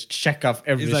you just check off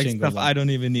every It's like single stuff one. I don't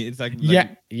even need. It's like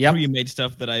Yeah. Yep. pre-made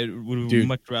stuff that I would Dude.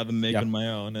 much rather make Yep. on my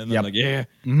own. And I'm Yep. like, yeah,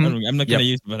 Mhm. I'm not gonna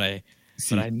Yep. use it, but I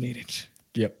See. need it.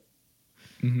 Yep.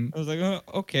 I was like, oh,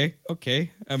 okay.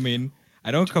 I mean,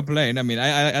 I don't complain. I mean,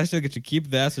 I still get to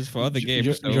keep the assets for other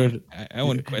games, so Jordan. I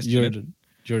won't question it.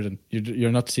 Jordan.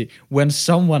 You're not see when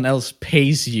someone else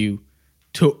pays you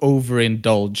to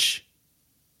overindulge.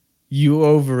 You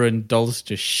overindulge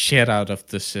the shit out of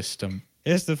the system.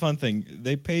 Here's the fun thing: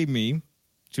 they pay me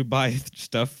to buy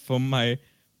stuff for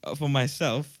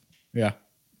myself Yeah.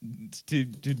 to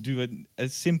do a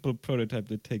simple prototype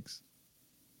that takes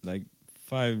like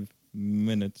 5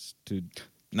 minutes to.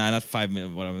 Nah, not 5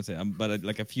 minutes. What I'm gonna say, but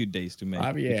like a few days to make,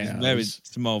 which is Yeah. very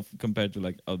small compared to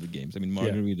like other games. I mean, Yeah.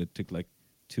 Margarita took like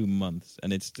 2 months,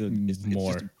 and it's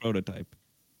More. just a prototype.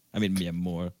 I mean, yeah,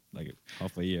 more like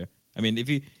half a year. I mean, if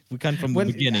we come from the Well,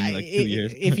 beginning, like 2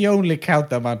 years. if you only count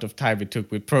the amount of time it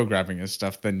took with programming and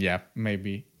stuff, then yeah,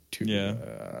 maybe Yeah.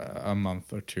 a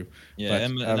month or two. Yeah, But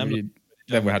and I'm not then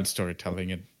done we with had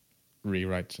storytelling and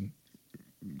rewrites and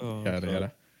Oh, yada God.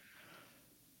 yada.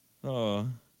 Oh,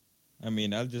 I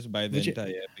mean, I'll just buy the But entire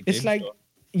Epic it's Game like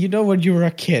Store. when you were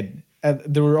a kid and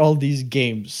there were all these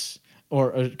games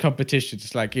or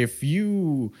competitions. Like if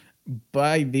you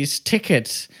buy these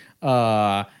tickets,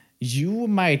 you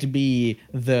might be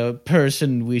the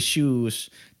person we choose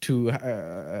to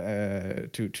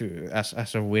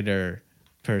as a winner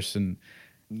person.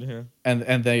 Yeah.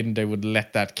 And then they would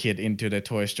let that kid into the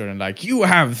toy store and like, you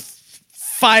have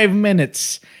 5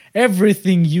 minutes.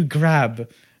 Everything you grab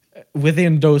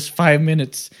within those 5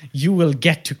 minutes, you will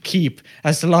get to keep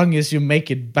as long as you make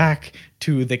it back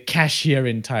to the cashier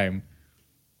in time.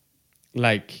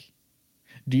 Like,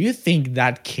 do you think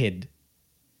that kid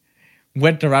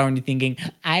went around thinking,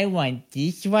 I want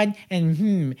this one,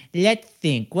 and let's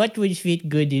think, what would fit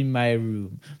good in my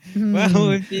room?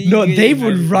 Well, No, they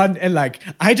would run and like,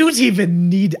 I don't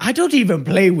even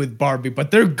play with Barbie,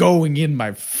 but they're going in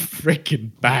my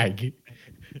freaking bag.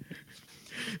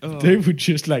 They would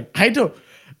just like, I don't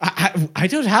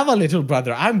have a little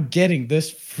brother. I'm getting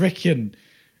this freaking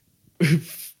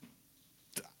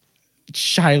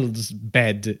child's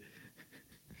bed.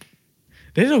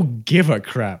 They don't give a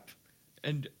crap.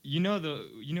 And you know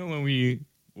when we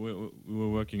were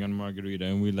working on Margarita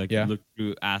and we like Yeah. looked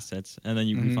through assets and then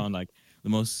we found like the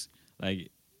most like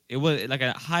it was like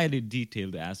a highly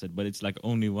detailed asset, but it's like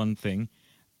only one thing,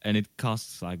 and it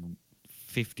costs like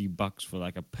 $50 for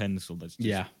like a pencil that's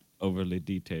just overly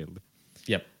detailed.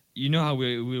 Yep. You know how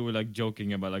we were like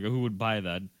joking about like who would buy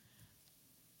that?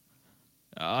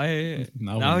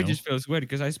 Now it just feels weird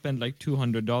because I spent like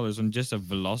 $200 on just a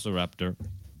Velociraptor,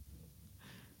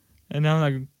 and I'm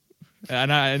like,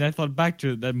 and I thought back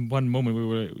to that one moment we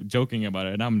were joking about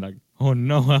it, and I'm like, oh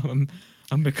no,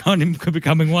 I'm becoming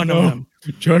one of them.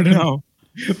 Jordan, No,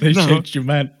 they no. changed you,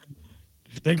 man.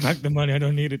 Take back the money. I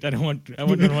don't need it. I don't want. I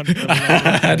don't want.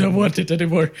 I don't want it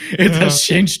anymore. It has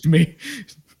changed me.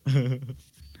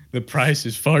 The price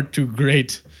is far too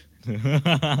great.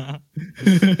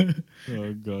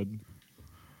 Oh God.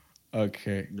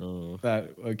 Okay. No.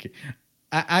 Okay.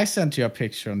 I sent you a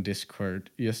picture on Discord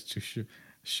just to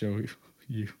show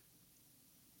you.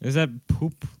 Is that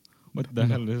poop? What the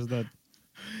hell is that?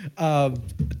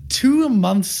 2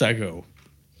 months ago,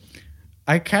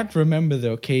 I can't remember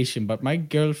the occasion, but my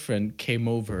girlfriend came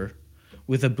over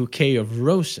with a bouquet of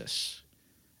roses.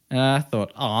 And I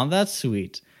thought, oh, that's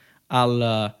sweet.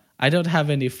 I don't have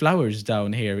any flowers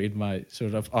down here in my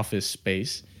sort of office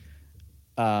space.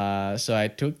 So I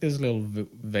took this little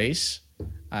vase.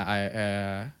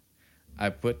 I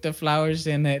put the flowers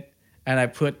in it, and I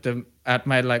put them at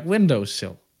my like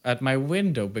windowsill, at my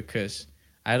window, because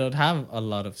I don't have a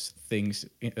lot of things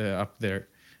up there,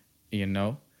 you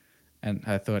know. And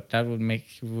I thought that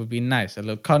would be nice, a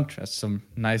little contrast, some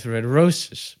nice red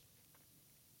roses.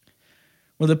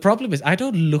 Well, the problem is I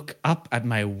don't look up at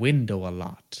my window a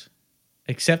lot,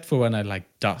 except for when I like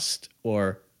dust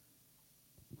or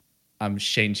I'm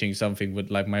changing something with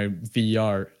like my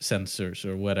VR sensors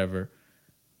or whatever.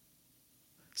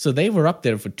 So they were up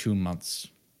there for 2 months.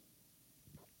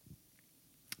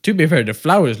 To be fair, the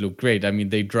flowers look great. I mean,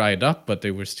 they dried up, but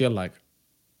they were still like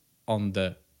on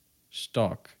the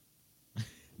stalk.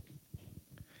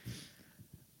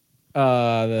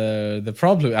 The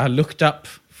problem, I looked up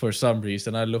for some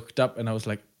reason. I looked up and I was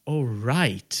like, oh,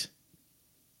 right.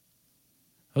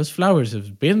 Those flowers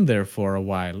have been there for a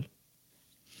while.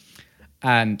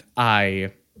 And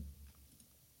I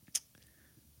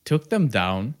took them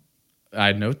down.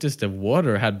 I noticed the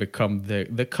water had become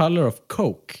the color of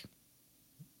Coke.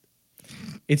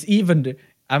 It's even,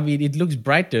 I mean, it looks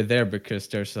brighter there because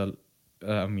there's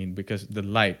because the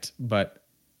light, but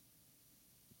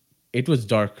it was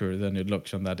darker than it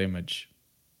looks on that image.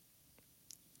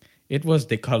 It was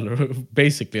the color,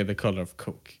 basically the color of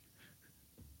Coke.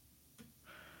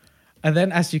 And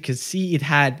then, as you can see, it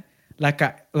had like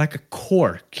a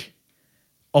cork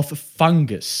of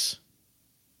fungus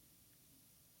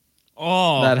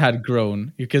that had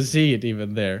grown. You can see it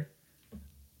even there.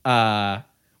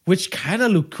 Which kind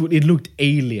of looked cool. It looked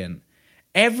alien.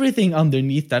 Everything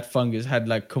underneath that fungus had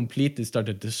like completely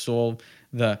started to dissolve.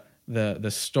 The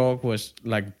stalk was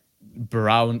like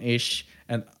brownish,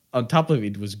 and on top of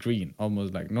it was green,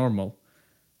 almost like normal.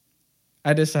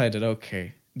 I decided,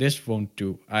 okay, this won't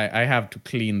do. I have to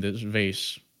clean this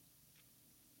vase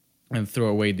and throw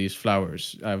away these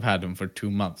flowers. I've had them for 2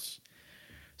 months.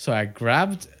 So I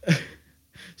grabbed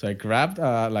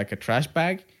like a trash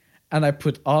bag, and I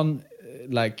put on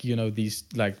these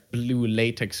like blue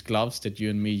latex gloves that you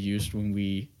and me used when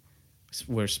we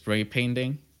were spray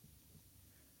painting.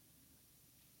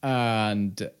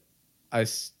 And I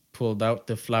pulled out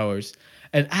the flowers,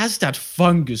 and as that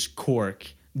fungus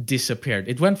cork disappeared,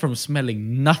 it went from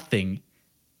smelling nothing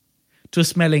to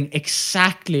smelling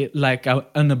exactly like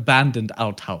an abandoned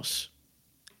outhouse.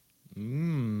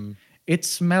 It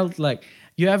smelled like,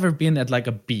 you ever been at like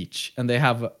a beach and they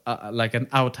have like an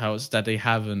outhouse that they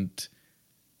haven't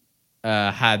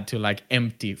had to like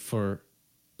empty for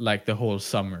like the whole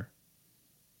summer,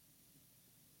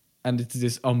 and it's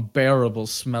this unbearable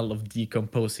smell of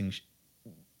decomposing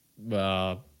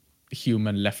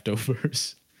human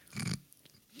leftovers.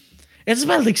 It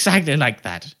smelled exactly like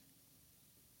that.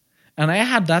 And I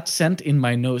had that scent in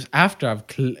my nose after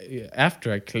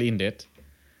I cleaned it,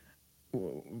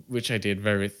 which I did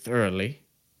very thoroughly.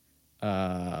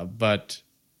 But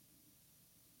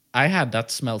I had that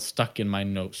smell stuck in my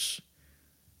nose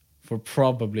for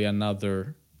probably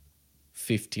another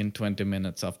 15-20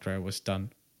 minutes after I was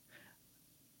done.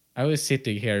 I was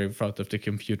sitting here in front of the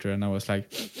computer and I was like,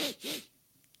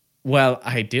 well,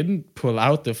 I didn't pull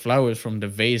out the flowers from the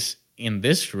vase in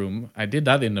this room. I did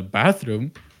that in the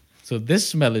bathroom. So this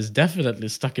smell is definitely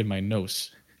stuck in my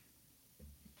nose.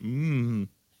 It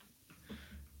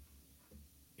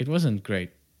wasn't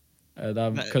great. And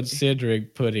I'm considering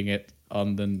putting it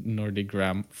on the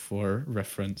Nordigram for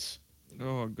reference.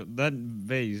 Oh, God. That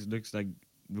vase looks like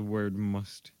the word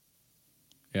must.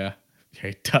 Yeah,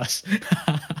 it does.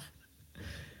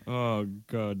 Oh,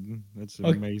 God. That's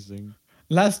amazing.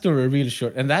 Last story, really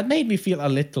short. And that made me feel a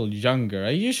little younger. I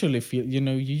usually feel, you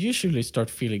usually start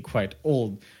feeling quite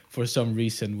old for some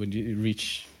reason when you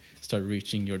start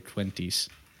reaching your 20s.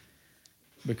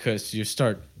 Because you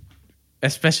start,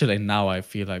 especially now, I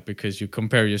feel like, because you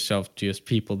compare yourself to just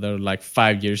people that are like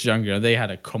 5 years younger. They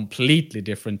had a completely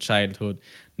different childhood.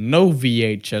 No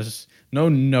VHS, no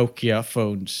Nokia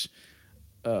phones,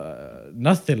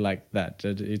 nothing like that.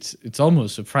 It's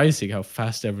almost surprising how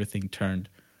fast everything turned.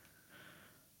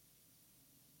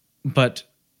 But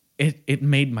it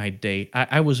made my day.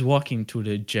 I was walking to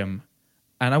the gym,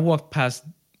 and I walked past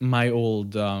my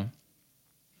old,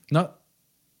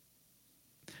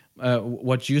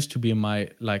 what used to be my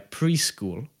like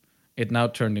preschool. It now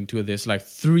turned into this like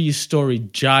 3-story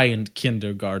giant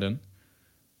kindergarten.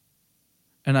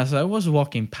 And as I was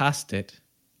walking past it,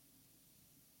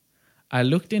 I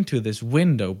looked into this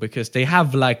window because they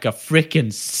have like a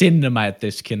freaking cinema at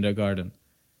this kindergarten.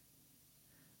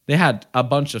 They had a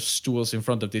bunch of stools in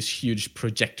front of this huge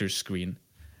projector screen,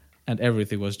 and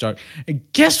everything was dark.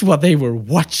 And guess what they were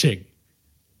watching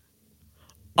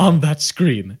on What? that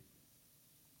screen?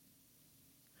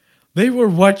 They were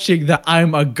watching the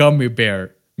I'm a Gummy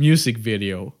Bear music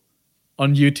video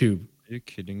on YouTube. Are you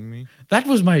kidding me? That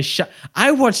was my shot.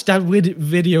 I watched that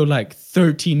video like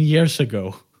 13 years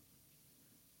ago.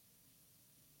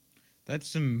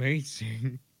 That's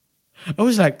amazing. I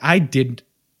was like, I did.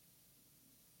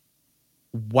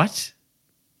 What?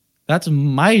 That's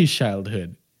my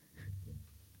childhood.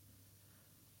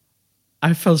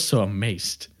 I felt so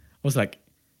amazed. I was like,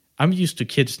 I'm used to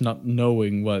kids not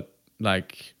knowing what,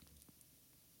 like,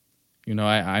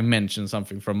 I mentioned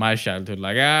something from my childhood,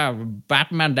 like,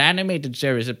 Batman the animated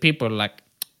series, and people are like,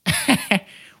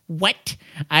 what?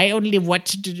 I only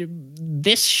watched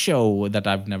this show that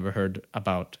I've never heard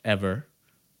about ever.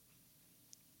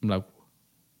 I'm like,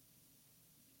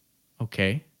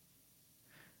 okay.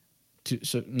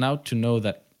 So now to know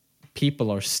that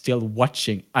people are still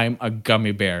watching I'm a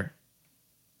Gummy Bear.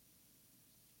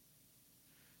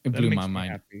 It That blew makes my me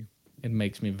mind. happy. It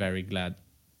makes me very glad.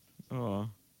 Oh,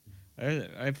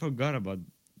 I forgot about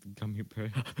the gummy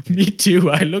bear. Me too.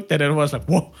 I looked at it and was like,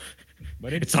 whoa,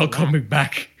 But it's all coming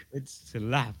back. It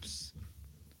slaps.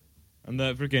 And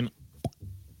the freaking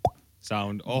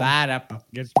sound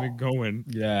gets me going.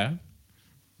 Yeah.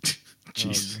 Oh,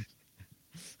 Jeez.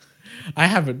 I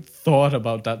haven't thought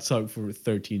about that song for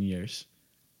 13 years.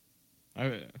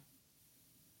 I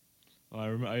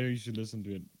used to listen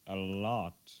to it a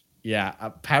lot. Yeah,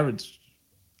 parents,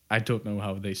 I don't know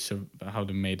how they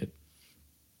made it.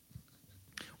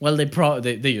 Well,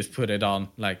 they just put it on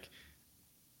like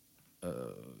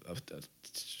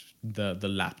the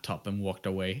laptop and walked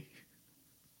away.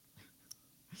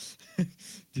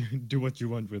 Do what you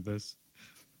want with this.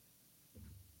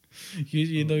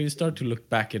 You start to look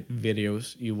back at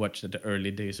videos you watched at the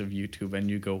early days of YouTube and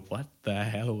you go, what the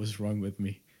hell was wrong with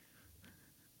me?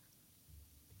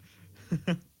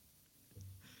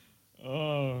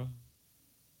 Oh,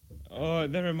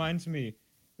 that reminds me.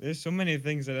 There's so many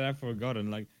things that I've forgotten.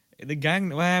 Like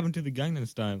what happened to the Gangnam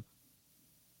Style?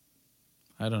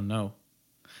 I don't know.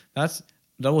 That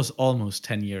was almost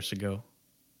 10 years ago.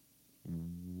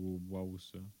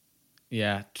 Wowza.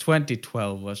 Yeah,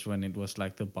 2012 was when it was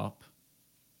like the bop.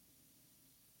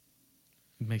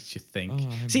 It makes you think. Oh,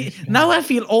 I See, miss that. now I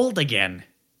feel old again.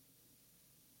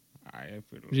 I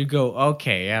feel You go,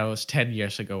 okay, I was 10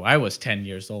 years ago. I was 10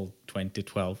 years old,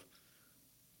 2012.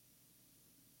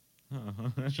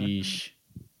 Jeesh.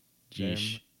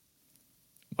 Jeesh.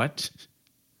 What?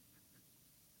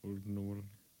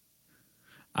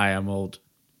 I am old.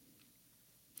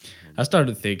 I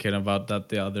started thinking about that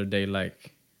the other day,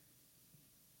 like,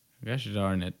 gosh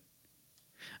darn it.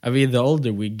 I mean, the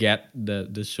older we get,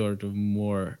 the sort of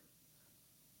more.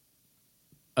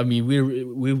 I mean,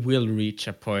 we will reach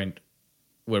a point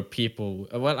where people,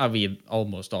 well, I mean,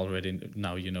 almost already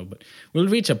now, but we'll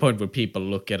reach a point where people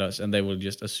look at us and they will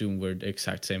just assume we're the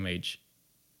exact same age.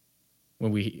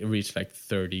 When we reach like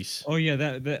 30s. Oh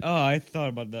yeah, I thought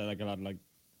about that like a lot. Like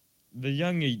the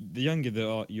younger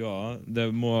you are,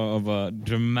 the more of a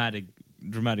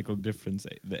dramatical difference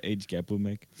the age gap will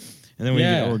make. And then when you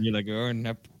get old, you're like, oh,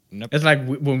 nope. It's like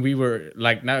when we were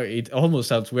like, now it almost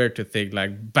sounds weird to think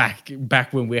like back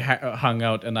when we hung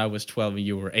out and I was 12 and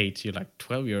you were 8. You're like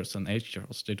 12-year-olds and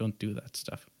 8-year-olds. They don't do that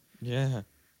stuff. Yeah.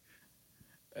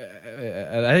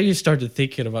 And I just started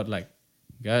thinking about like,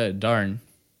 God darn.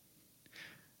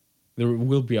 There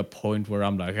will be a point where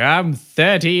I'm like, I'm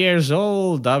 30 years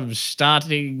old.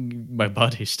 My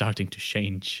body's starting to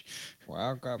change.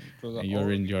 Welcome to the And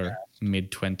you're in your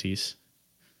mid-20s.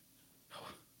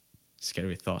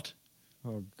 Scary thought.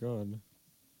 Oh God.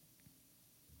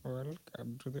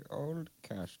 Welcome to the old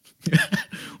cast.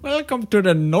 Welcome to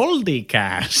the Noldy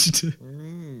cast.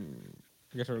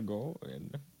 Get her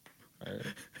going.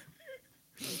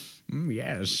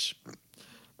 Yes.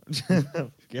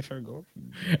 Get her going.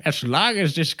 As long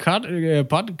as this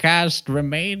podcast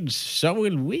remains, so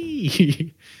will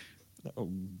we. Oh,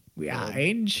 We are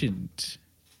ancient.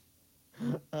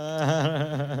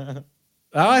 Now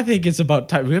I think it's about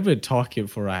time. We've been talking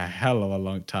for a hell of a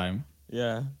long time.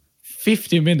 Yeah.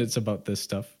 50 minutes about this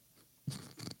stuff.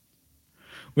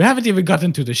 We haven't even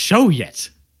gotten to the show yet.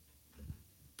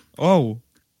 Oh,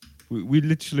 we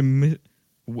literally missed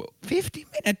 50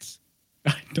 minutes.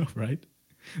 I know, right?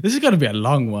 This is going to be a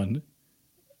long one.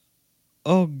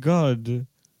 Oh God.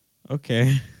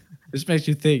 Okay. This makes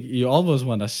you think you almost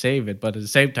want to save it, but at the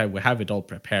same time, we have it all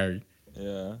prepared.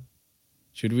 Yeah.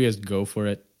 Should we just go for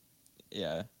it?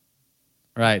 Yeah.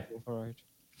 Right. Go for it.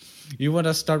 You want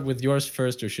to start with yours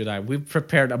first, or should I? We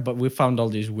prepared, but we found all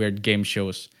these weird game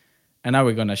shows, and now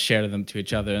we're gonna share them to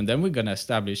each other, and then we're gonna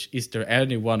establish: is there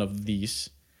any one of these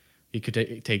we could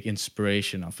take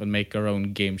inspiration of and make our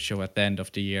own game show at the end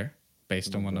of the year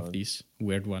based Oh on my one of God. these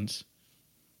weird ones?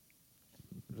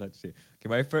 Let's see. Okay,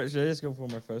 my first. Should I just go for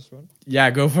my first one?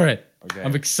 Yeah, go for it. Okay.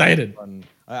 I'm excited.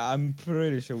 I'm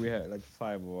pretty sure we had like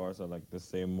 5 of ours are like the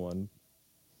same one,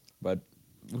 but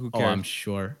who Oh, cares? I'm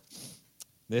sure.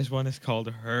 This one is called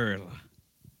Hurl.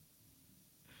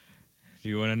 Do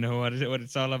you want to know what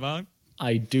it's all about?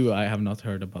 I do. I have not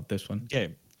heard about this one.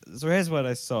 Okay, so here's what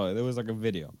I saw. There was like a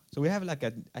video. So we have like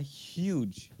a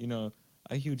huge,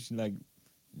 a huge like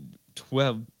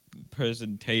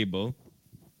 12-person table,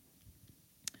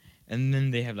 and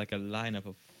then they have like a lineup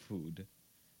of food,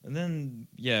 and then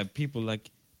yeah, people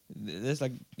like there's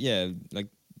like yeah like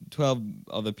 12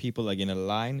 other people like in a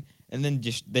line, and then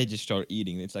they just start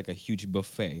eating. It's like a huge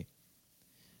buffet,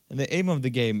 and the aim of the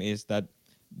game is that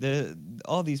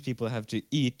all these people have to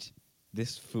eat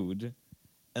this food,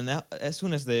 and as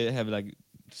soon as they have like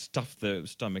stuffed their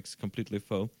stomachs completely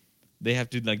full, they have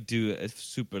to like do a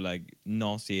super like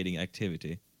nauseating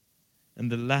activity, and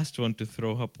the last one to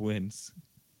throw up wins.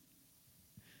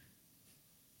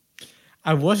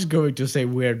 I was going to say,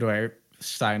 where do I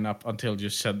sign up until you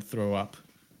said throw up?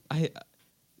 I,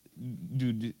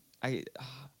 dude, I,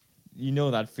 you know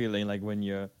that feeling like when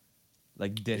you're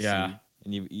like dizzy Yeah.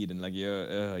 and you've eaten like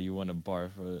you want to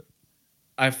barf.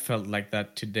 I felt like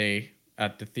that today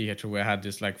at the theater where I had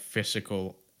this like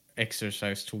physical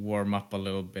exercise to warm up a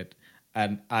little bit,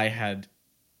 and I had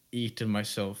eaten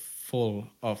myself full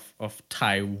of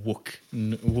Thai wok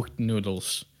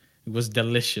noodles. It was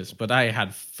delicious, but I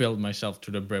had filled myself to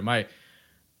the brim. It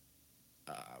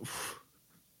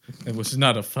was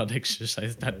not a fun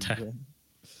exercise that time.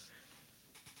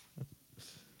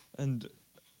 And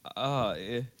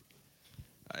eh,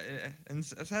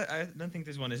 I don't think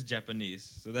this one is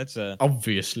Japanese, so that's a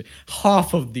Obviously,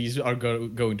 half of these are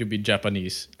going to be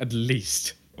Japanese, at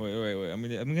least. wait.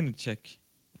 I'm gonna check.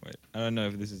 Wait, I don't know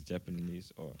if this is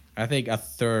Japanese or I think a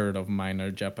third of mine are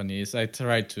Japanese. I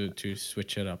tried to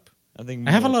switch it up. I think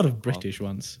I have a more lot than of British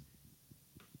ones.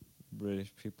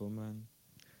 British people, man.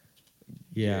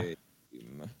 Yeah.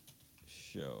 Game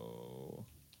show,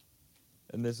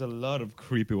 and there's a lot of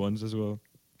creepy ones as well.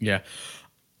 Yeah.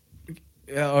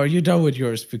 Are you done with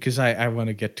yours? Because I want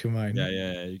to get to mine.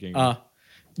 Yeah. You can go.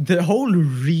 The whole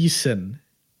reason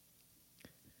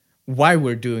why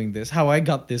we're doing this, how I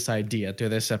got this idea to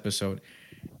this episode,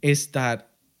 is that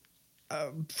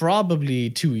probably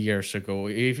 2 years ago,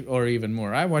 or even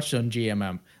more, I watched on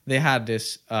GMM. They had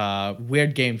this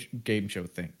weird game show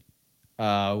thing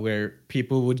where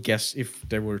people would guess if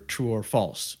they were true or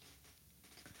false.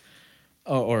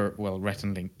 Well, Rhett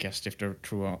and Link guessed if they're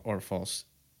true or false.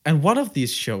 And one of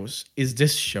these shows is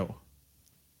this show.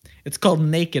 It's called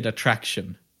Naked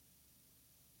Attraction.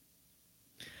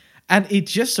 And it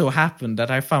just so happened that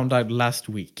I found out last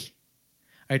week.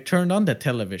 I turned on the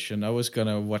television. I was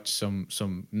gonna watch some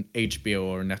HBO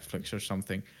or Netflix or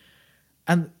something,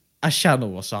 and a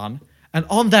channel was on. And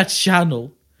on that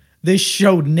channel, they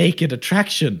showed Naked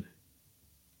Attraction.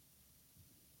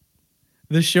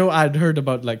 The show I'd heard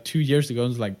about like 2 years ago. I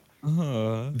was like,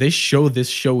 they show this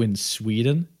show in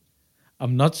Sweden.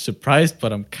 I'm not surprised,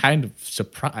 but I'm kind of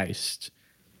surprised.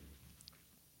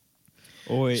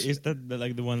 Oh wait, is that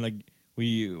like the one like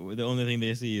the only thing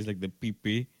they see is like the pee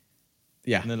pee,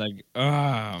 Yeah. and they're like,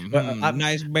 I-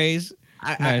 nice base,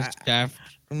 I, nice I, shaft.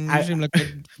 I, You seem like a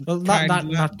well, kind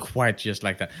not quite just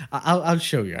like that. I'll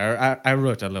show you. I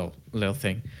wrote a little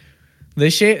thing. They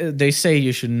say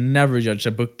you should never judge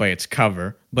a book by its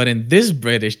cover, but in this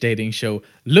British dating show,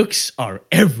 looks are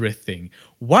everything.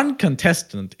 One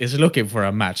contestant is looking for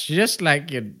a match, just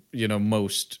like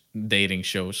most dating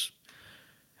shows.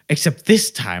 Except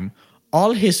this time,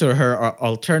 all his or her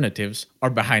alternatives are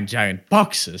behind giant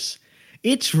boxes.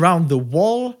 Each round the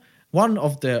wall, one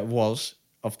of the walls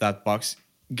of that box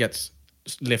gets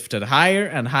lifted higher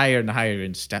and higher and higher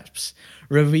in steps,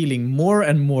 revealing more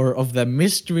and more of the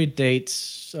mystery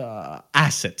date's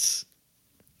assets.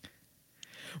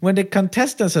 When the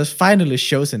contestants has finally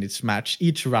chosen its match,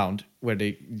 each round where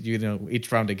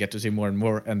each round they get to see more and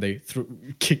more, and they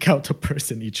kick out a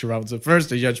person each round. So first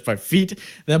they judge by feet,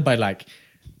 then by like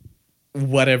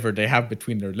whatever they have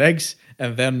between their legs,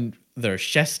 and then their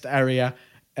chest area,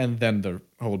 and then their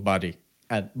whole body.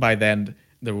 And by then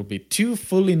there will be 2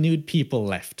 fully nude people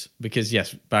left, because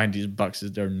yes, behind these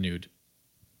boxes they're nude.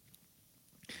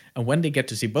 And when they get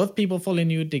to see both people fully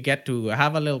nude, they get to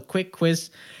have a little quick quiz.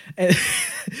 And,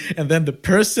 and then the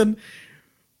person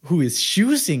who is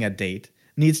choosing a date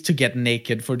needs to get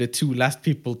naked for the two last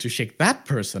people to shake that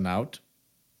person out.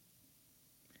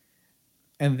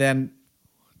 And then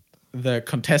the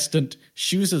contestant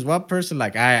chooses one person,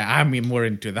 like I'm more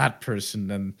into that person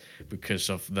than because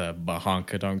of the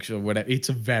bahankadonks or whatever. It's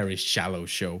a very shallow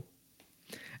show.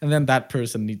 And then that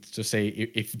person needs to say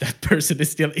if that person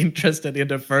is still interested in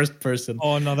the first person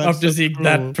Oh no, that's after so seeing cruel.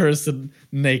 that person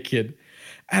naked.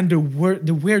 And the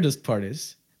weirdest part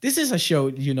is this is a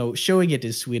show, showing it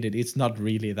in Sweden, it's not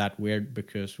really that weird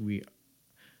because we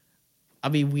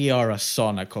are a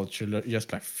sauna culture,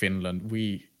 just like Finland.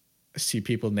 We see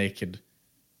people naked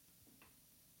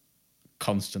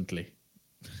constantly.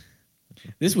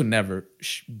 This would never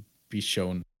be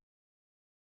shown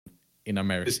in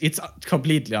America. It's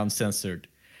completely uncensored.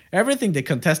 Everything the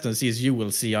contestant sees, you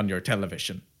will see on your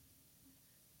television.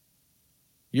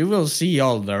 You will see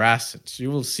all their assets. You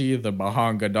will see the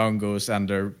bahanga dongos and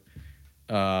their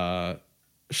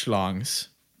schlongs.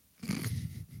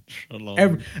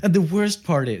 And the worst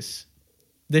part is,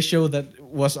 the show that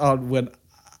was on when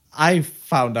I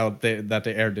found out that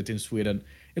they aired it in Sweden,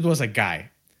 it was a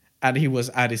guy. And he was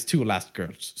at his two last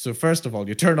girls. So first of all,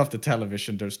 you turn off the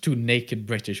television, there's two naked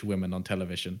British women on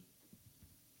television.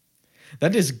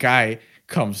 Then this guy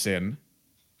comes in,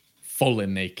 fully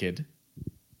naked.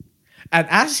 And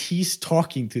as he's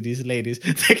talking to these ladies,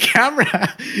 the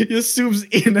camera just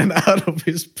zooms in and out of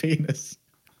his penis.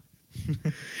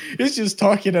 He's just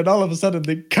talking, and all of a sudden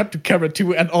they cut to camera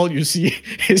 2, and all you see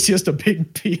is just a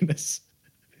big penis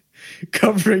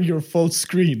covering your full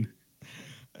screen.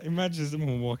 Imagine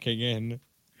someone walking in.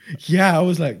 Yeah, I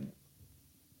was like,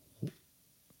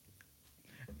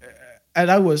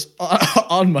 and I was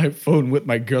on my phone with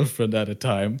my girlfriend at the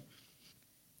time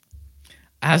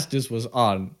as this was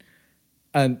on,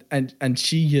 and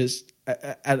she just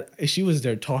she was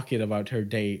there talking about her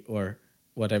day or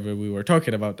whatever we were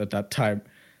talking about at that time.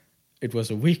 It was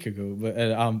a week ago, but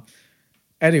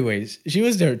anyways, she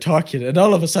was there talking, and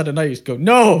all of a sudden I just go,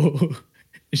 no.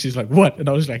 And she's like, what? And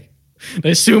I was like,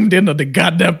 they zoomed in on the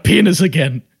goddamn penis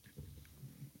again.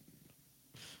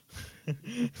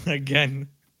 Again.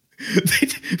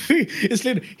 It's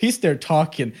literally, he's there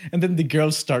talking, and then the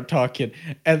girls start talking,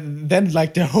 and then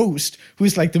like the host,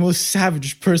 who's like the most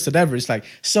savage person ever, is like,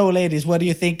 so ladies, what do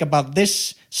you think about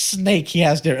this snake he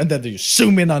has there? And then they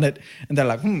zoom in on it, and they're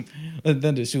like, and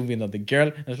then they zoom in on the girl,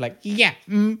 and it's like, yeah,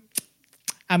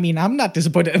 I mean, I'm not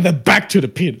disappointed. And then back to the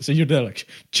penis, and you're there like,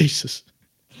 Jesus.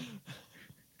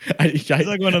 It's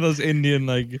like one of those Indian,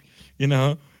 like,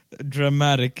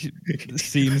 dramatic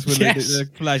scenes where Yes.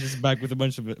 it flashes back with a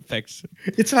bunch of effects.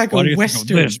 It's like What do a you think of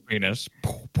western. this penis?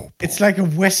 It's like a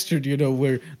western,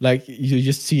 where like you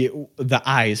just see the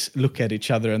eyes look at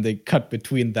each other, and they cut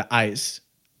between the eyes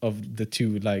of the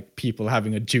two like people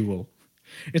having a duel.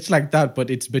 It's like that, but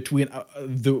it's between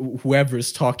the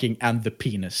whoever's talking and the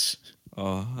penis.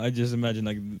 Oh, I just imagine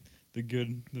like the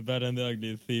good, the bad, and the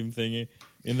ugly theme thingy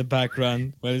in the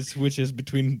background while it switches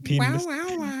between penis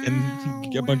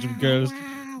and a bunch of girls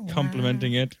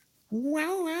complimenting it.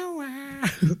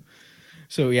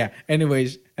 So yeah,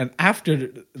 anyways, and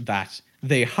after that,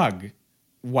 they hug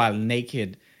while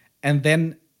naked, and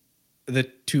then the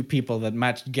two people that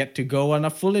matched get to go on a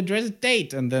fully dressed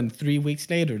date, and then 3 weeks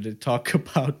later they talk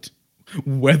about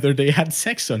whether they had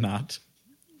sex or not.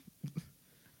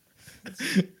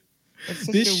 That's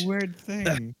such This- a weird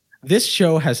thing. This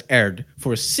show has aired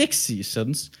for 6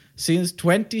 seasons since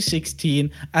 2016,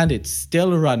 and it's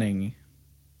still running.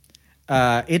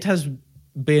 It has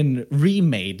been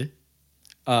remade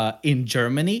in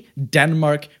Germany,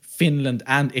 Denmark, Finland,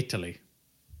 and Italy.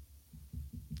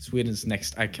 Sweden's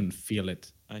next. I can feel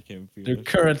it. I can feel They're it.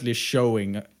 currently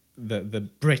showing the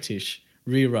British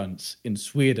reruns in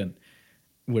Sweden.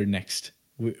 We're next.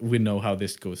 We know how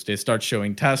this goes. They start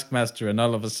showing Taskmaster, and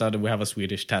all of a sudden we have a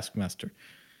Swedish Taskmaster.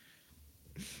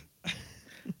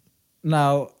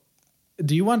 Now,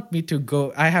 do you want me to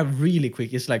go? I have really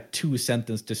quick. It's like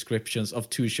 2-sentence descriptions of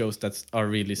 2 shows that are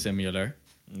really similar.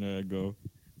 Go.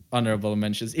 Honorable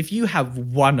mentions. If you have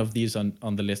one of these on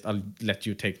the list, I'll let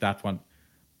you take that one.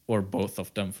 Or both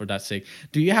of them, for that sake.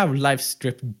 Do you have Life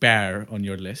Stripped Bare on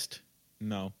your list?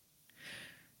 No.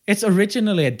 It's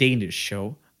originally a Danish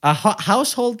show. A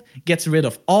household gets rid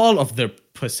of all of their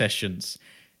possessions,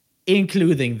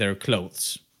 including their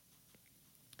clothes.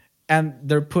 And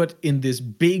they're put in this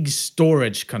big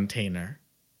storage container.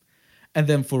 And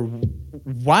then for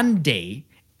one day,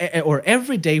 or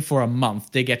every day for a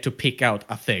month, they get to pick out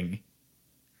a thing.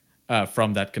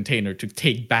 from that container to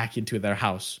take back into their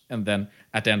house, and then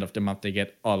at the end of the month they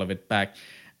get all of it back.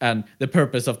 And the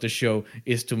purpose of the show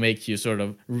is to make you sort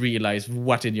of realize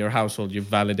what in your household you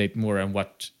validate more and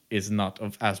what is not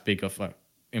of as big of a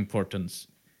importance.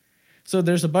 So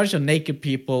there's a bunch of naked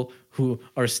people who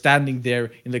are standing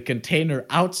there in the container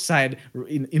outside,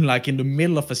 in like in the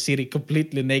middle of a city,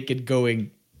 completely naked,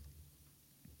 going,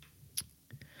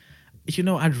 you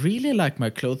know, I'd really like my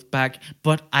clothes back,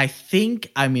 but I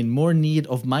think I'm in more need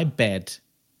of my bed.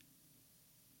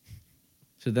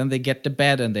 So then they get the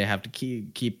bed and they have to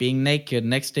keep being naked.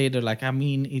 Next day they're like, I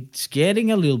mean, it's getting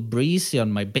a little breezy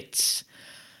on my bits,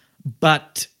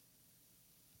 but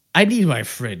I need my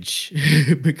fridge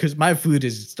because my food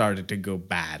has started to go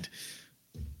bad.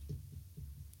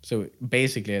 So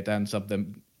basically it ends up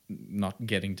them not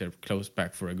getting their clothes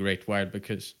back for a great while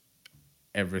because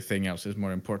everything else is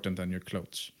more important than your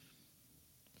clothes.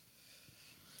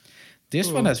 This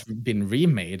one has been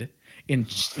remade in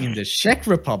the Czech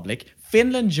Republic,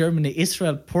 Finland, Germany,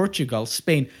 Israel, Portugal,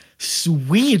 Spain,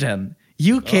 Sweden,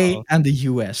 UK, and the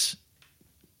US.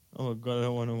 Oh my god, I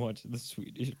want to watch the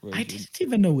Swedish version. I didn't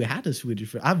even know we had a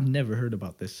Swedish version. I've never heard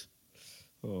about this.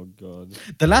 Oh god.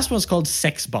 The last one's called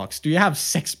Sex Box. Do you have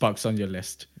Sex Box on your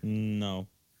list? No.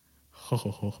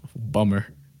 Oh, bummer.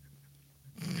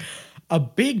 A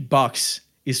big box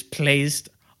is placed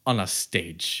on a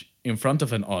stage in front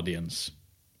of an audience.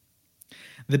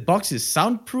 The box is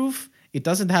soundproof. It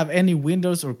doesn't have any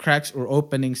windows or cracks or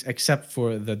openings except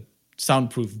for the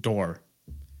soundproof door.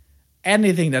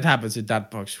 Anything that happens in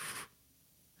that box,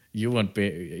 you won't be,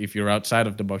 if you're outside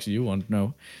of the box, you won't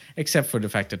know, except for the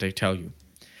fact that they tell you.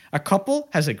 A couple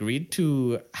has agreed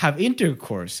to have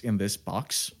intercourse in this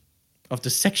box of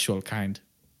the sexual kind.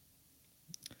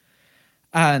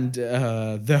 And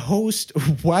the host,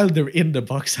 while they're in the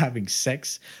box having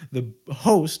sex, the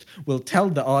host will tell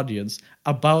the audience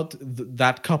about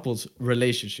that couple's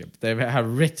relationship. They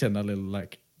have written a little,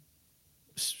 like,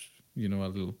 you know, a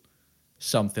little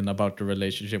something about the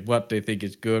relationship, what they think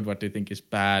is good, what they think is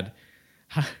bad,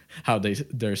 how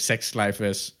their sex life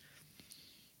is.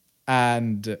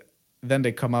 And then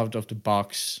they come out of the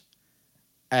box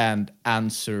and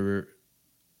answer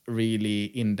really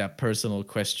in-depth personal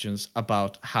questions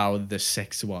about how the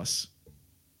sex was.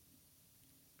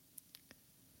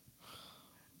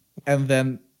 And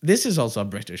then this is also a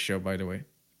British show, by the way.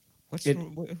 What's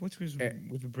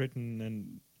with Britain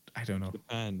and I don't know.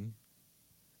 Japan?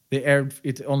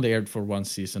 It only aired for one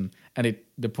season, and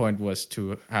the point was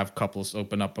to have couples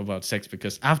open up about sex,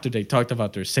 because after they talked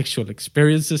about their sexual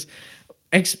experiences,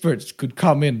 experts could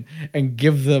come in and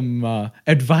give them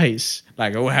advice,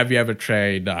 like, oh, have you ever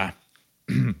tried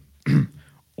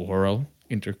oral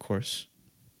intercourse?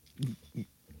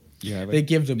 Yeah, they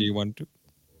give them. Do you want to?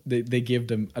 They give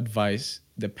them advice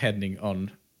depending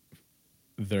on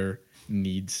their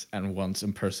needs and wants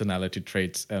and personality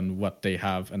traits and what they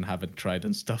have and haven't tried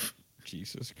and stuff.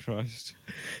 Jesus Christ.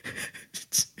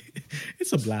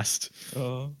 It's a blast.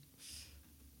 Oh.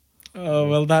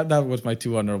 Well, that was my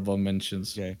two honorable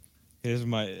mentions. Okay. Here's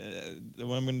my the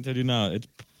one I'm going to tell you now. It's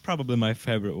probably my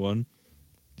favorite one,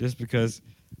 just because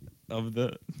of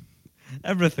the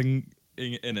everything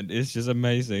in it is just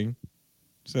amazing.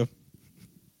 So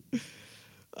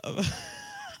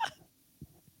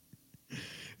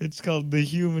it's called The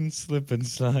Human Slip and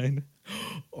Slide.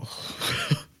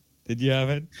 Did you have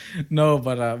it? No,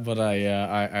 but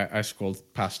I scrolled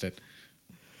past it.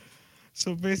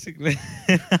 So basically,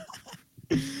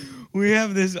 we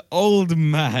have this old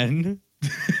man.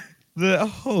 The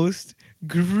host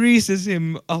greases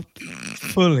him up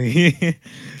fully.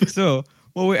 So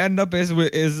what we end up is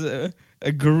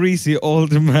a greasy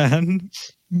old man.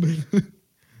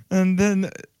 And then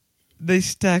they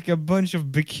stack a bunch of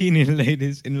bikini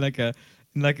ladies in like a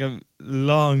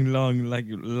long like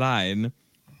line.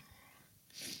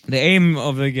 The aim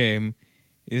of the game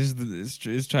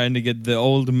is trying to get the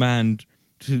old man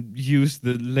to use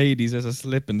the ladies as a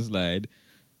slip and slide.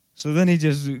 So then he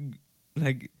just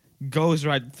like goes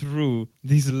right through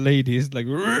these ladies, like,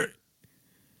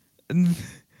 and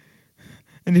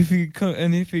if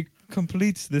he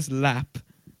completes this lap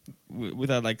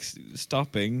without like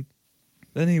stopping,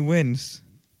 then he wins.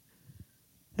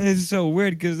 And it's so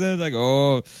weird because they're like,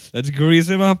 oh, let's grease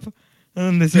him up.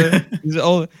 And he's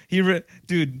all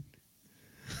dude.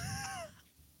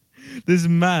 This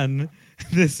man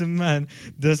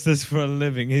does this for a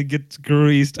living. He gets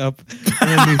greased up,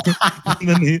 and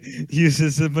then he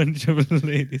uses a bunch of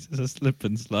ladies as a slip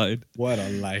and slide. What a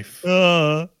life!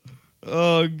 Oh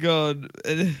God!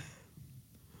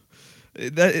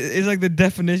 That is like the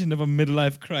definition of a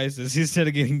midlife crisis. He's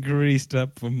started getting greased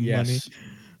up for money.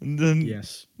 And then,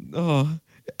 Yes. oh,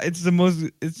 it's the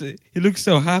most. He looks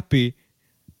so happy,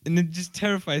 and it just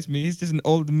terrifies me. He's just an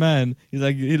old man. He's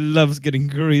like he loves getting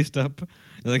greased up.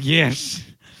 He's like yes,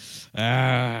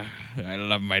 I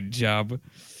love my job.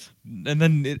 And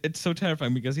then it's so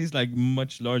terrifying because he's like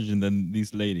much larger than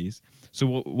these ladies.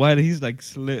 So while he's like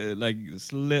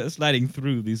sliding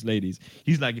through these ladies,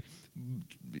 he's like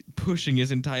pushing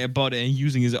his entire body and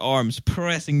using his arms,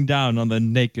 pressing down on the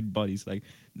naked bodies, like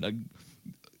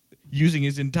using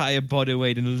his entire body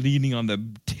weight and leaning on the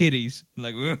titties.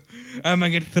 Like, I'm gonna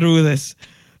get through this.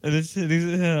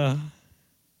 And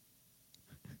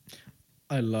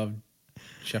I love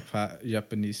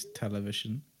Japanese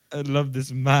television. I love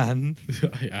this man.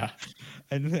 Yeah.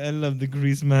 I love the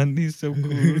Grease man. He's so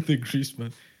cool. The Grease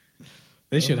Man.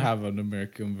 They should Oh, have an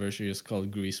American version. It's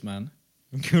called Grease Man.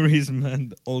 Grease man,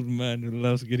 the old man who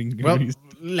loves getting Well, greased.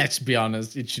 let's be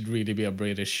honest. It should really be a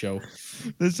British show.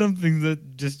 There's something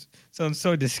that just sounds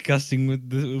so disgusting with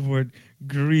the word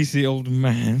greasy old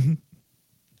man.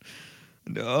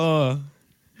 And, oh,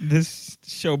 this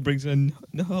show brings a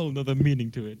whole nother meaning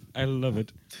to it. I love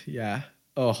it. Yeah.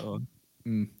 Oh,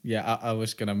 Oh, yeah. I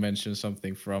was gonna mention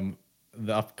something from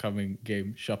the upcoming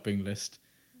game shopping list,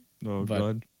 oh but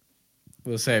God.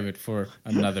 we'll save it for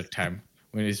another time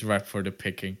when it's ripe for the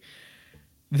picking.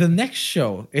 The next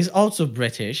show is also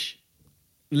British,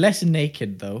 less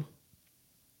naked though.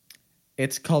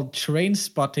 It's called Train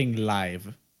Spotting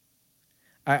Live.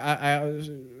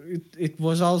 It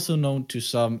was also known to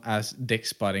some as Dick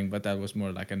Spotting, but that was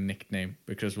more like a nickname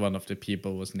because one of the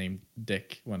people was named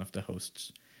Dick, one of the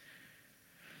hosts.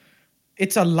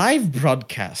 It's a live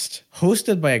broadcast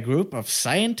hosted by a group of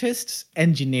scientists,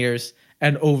 engineers,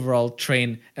 and overall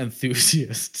train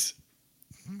enthusiasts.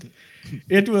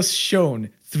 It was shown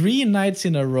 3 nights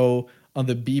in a row on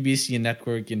the BBC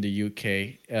network in the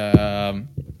UK.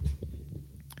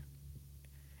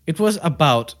 It was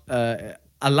about a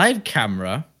live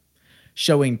camera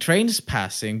showing trains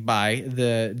passing by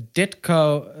the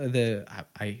Ditko.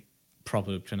 I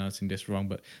probably pronouncing this wrong,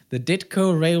 but the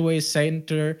Ditko Railway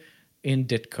Centre in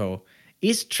Ditko.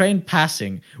 Each train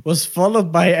passing was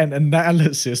followed by an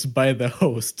analysis by the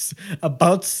hosts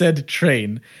about said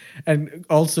train, and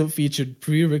also featured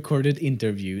pre-recorded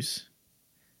interviews.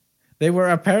 They were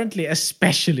apparently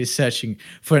especially searching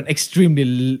for an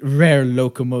extremely rare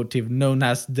locomotive known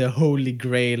as the Holy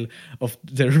Grail of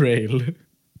the Rail.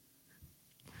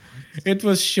 It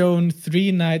was shown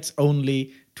 3 nights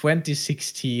only,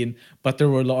 2016, but there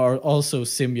were also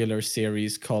similar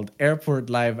series called Airport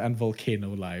Live and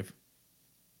Volcano Live.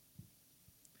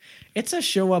 It's a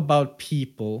show about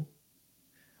people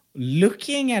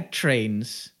looking at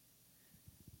trains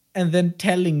and then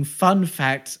telling fun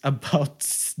facts about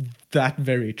that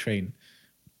very train.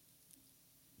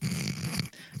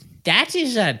 That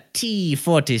is a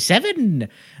T-47.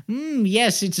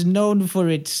 Yes, it's known for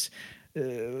its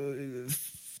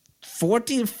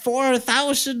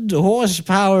 44,000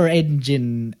 horsepower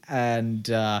engine and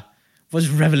was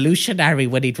revolutionary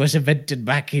when it was invented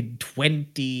back in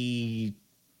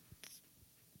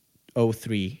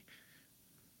 2003.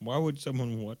 Why would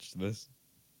someone watch this?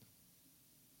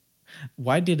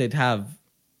 Why did it have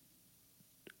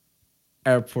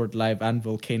Airport Live and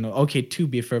Volcano? Okay, to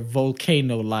be fair,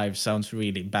 Volcano Live sounds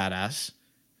really badass.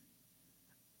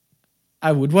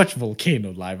 I would watch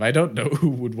Volcano Live. I don't know who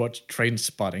would watch Train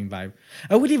Spotting Live.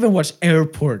 I would even watch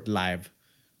Airport Live.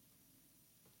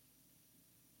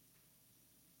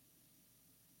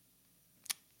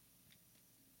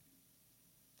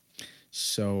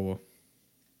 So,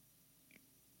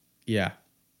 yeah.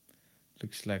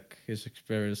 Looks like he's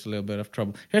experienced a little bit of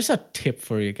trouble. Here's a tip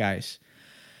for you guys.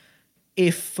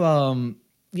 If you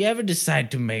ever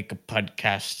decide to make a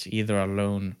podcast, either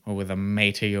alone or with a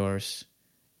mate of yours,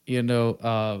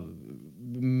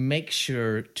 make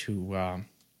sure to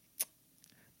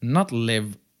not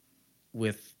live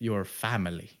with your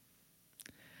family.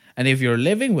 And if you're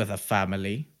living with a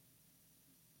family,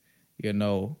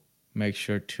 make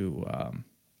sure to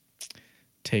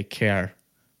take care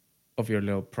of your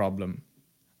little problem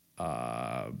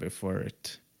before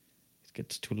it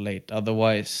gets too late.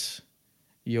 Otherwise,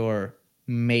 your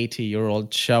matey, your old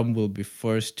chum, will be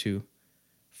forced to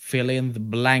fill in the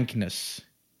blankness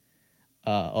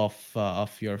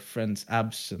of your friend's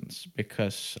absence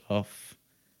because of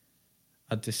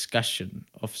a discussion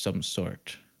of some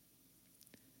sort.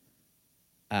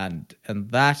 And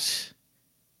that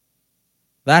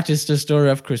is the story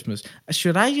of Christmas.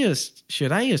 Should I just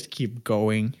keep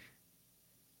going?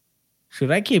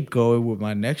 Should I keep going with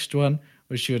my next one,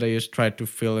 or should I just try to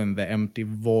fill in the empty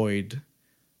void?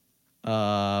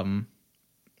 That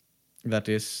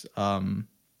is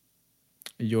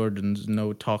Jordan's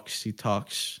no toxy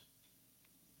talks.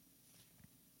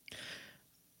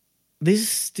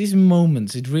 These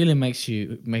moments, it really makes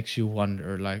you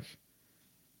wonder. Like,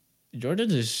 Jordan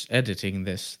is editing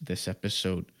this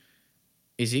episode.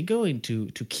 Is he going to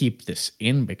keep this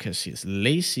in because he's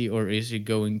lazy, or is he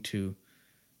going to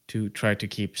try to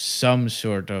keep some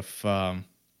sort of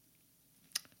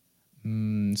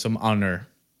some honor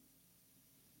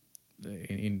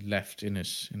in left in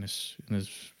his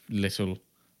little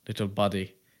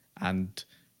body, and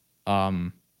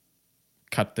um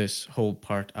cut this whole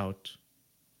part out?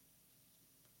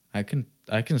 I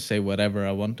can say whatever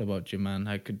I want about you, man.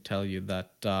 I could tell you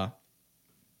that uh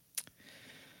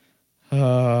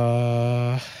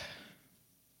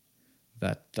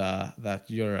that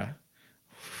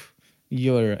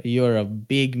you're a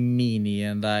big meanie,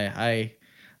 and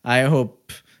I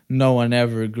hope no one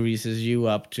ever greases you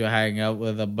up to hang out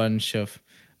with a bunch of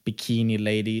bikini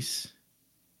ladies.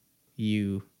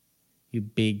 You you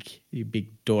big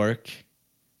dork.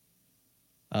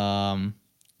 Um,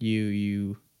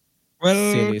 you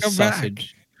silly Welcome back.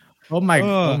 sausage. Oh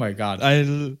Oh, my god. I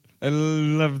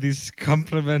love these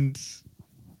compliments.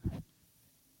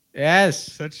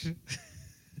 Yes, Such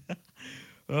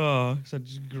oh,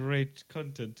 such great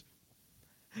content.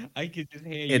 I could just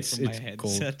hear you from my it's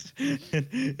gold. headset.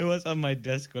 It was on my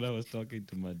desk when I was talking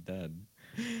to my dad.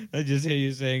 I just hear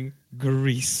you saying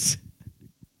Greece.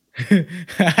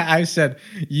 I said,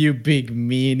 "You big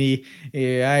meanie."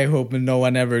 Yeah, I hope no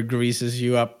one ever greases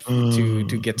you up to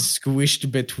get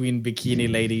squished between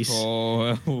bikini ladies.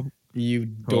 Oh, You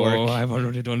oh, dork. I've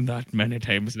already done that many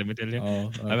times, let me tell you. Oh,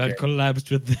 I've had okay. collabs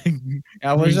with the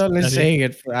I was Greece only daddy. saying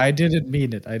it for. I didn't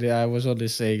mean it. I was only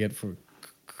saying it for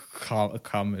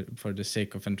for the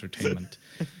sake of entertainment.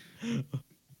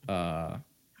 Uh,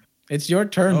 it's your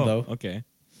turn Oh, though. okay.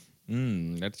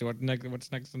 Let's see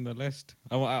what's next on the list.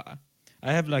 I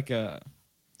have like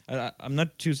I'm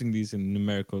not choosing these in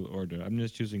numerical order. I'm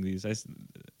just choosing these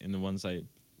in the ones I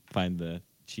find the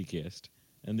cheekiest.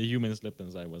 And the human slip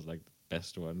inside was like the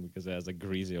best one because it has a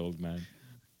greasy old man.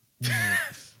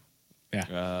 Yeah.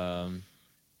 Um.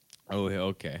 Oh, yeah,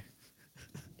 okay.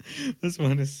 This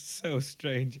one is so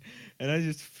strange, and I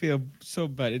just feel so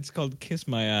bad. It's called "Kiss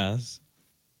My Ass,"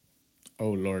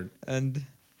 Oh Lord. and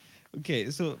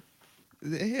okay, so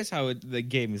here's how the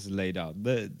game is laid out.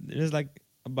 There's like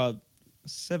about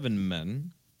 7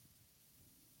 men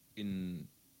in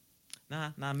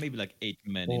maybe like 8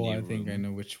 men in Oh, a I think I room,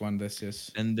 know which one this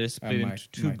is. and they're I split might into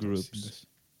two might have seen groups. this.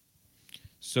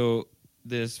 So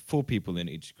there's 4 people in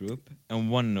each group,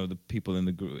 and one of the people in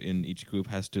the group in each group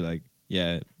has to like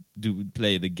do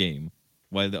play the game,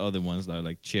 while the other ones are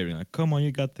like cheering like, "Come on,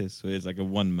 you got this!" So it's like a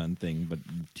one-man thing, but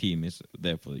the team is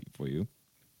there for you.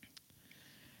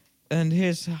 And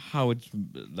here's how it's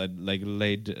like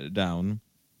laid down.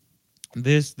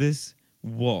 There's this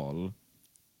wall.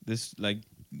 This like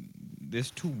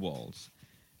there's 2 walls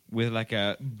with like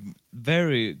a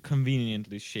very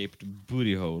conveniently shaped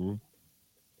booty hole,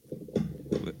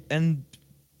 and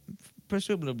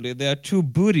presumably there are 2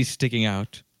 booties sticking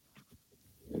out.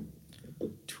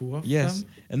 Two of Yes,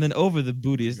 them? and then over the Oh my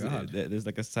booties god. there's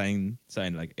like a sign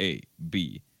like A,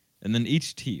 B, and then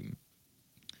each team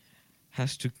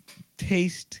has to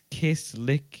taste, kiss,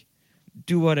 lick,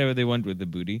 do whatever they want with the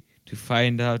booty to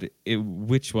find out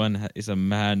which one is a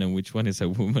man and which one is a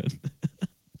woman.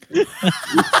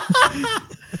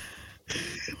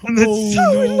 And that's so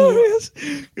Oh no. hilarious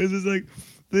because it's like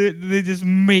they just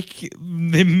make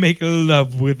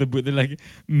love with the booty, like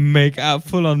make out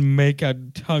full on make out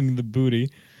tongue the booty,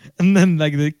 and then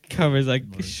like the covers like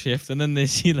Lord. shift, and then they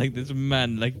see like this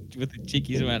man like with a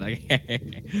cheeky smile like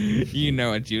you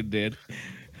know what you did,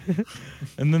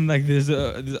 and then like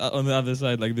on the other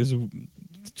side like this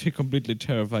completely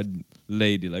terrified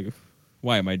lady like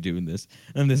why am I doing this,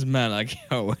 and this man like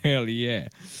oh hell yeah,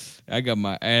 I got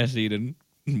my ass eaten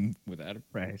without a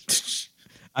price.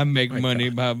 I make My money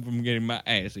god. from getting my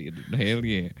ass eaten. Hell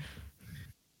yeah.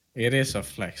 It is a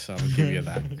flex, I'll give you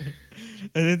that.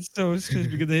 And it's so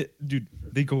strange because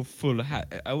they go full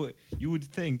you would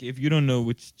think if you don't know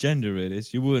which gender it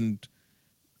is, you wouldn't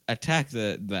attack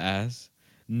the ass.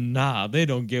 Nah, they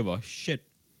don't give a shit.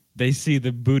 They see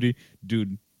the booty,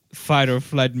 dude. Fight or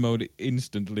flight mode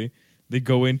instantly. They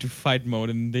go into fight mode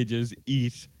and they just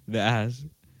eat the ass.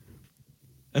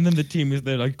 And then the team is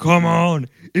there like, come on,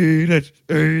 eat it,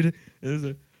 eat it. It's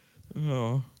like,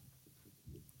 oh,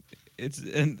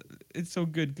 and it's so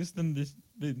good because then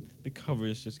the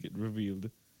covers just get revealed,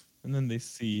 and then they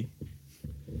see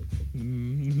the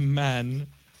man,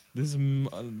 this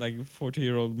like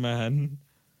 40-year-old man,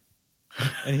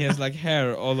 and he has like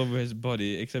hair all over his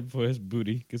body except for his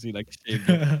booty because he like shaved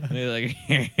it. And he's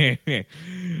like,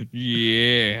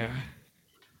 yeah,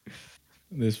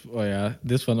 Oh yeah,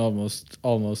 this one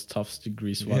almost tops the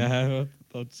Grease one. yeah, I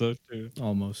thought so too.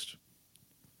 Almost.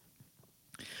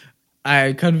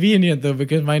 I convenient though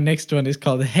because my next one is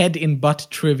called Head in Butt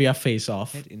Trivia Face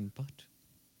Off. Head in butt.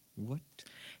 What?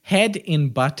 Head in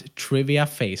Butt Trivia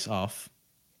Face Off.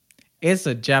 It's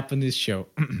a Japanese show.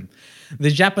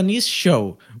 The Japanese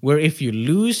show where if you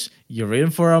lose, you're in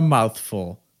for a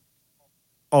mouthful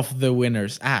of the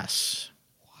winner's ass.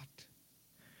 What?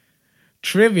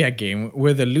 Trivia game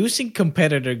where the losing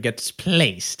competitor gets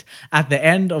placed at the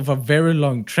end of a very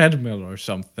long treadmill or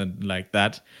something like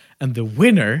that, and the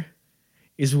winner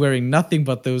is wearing nothing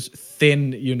but those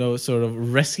thin, sort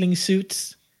of wrestling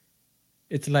suits.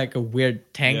 It's like a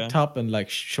weird tank Yeah. top and like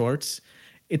shorts.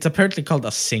 It's apparently called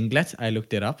a singlet. I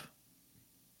looked it up.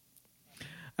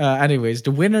 Anyways,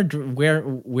 the winner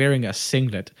wearing a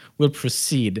singlet will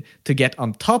proceed to get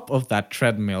on top of that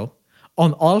treadmill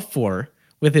on all four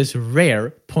with his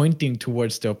rear pointing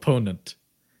towards the opponent.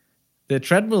 The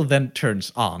treadmill then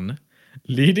turns on,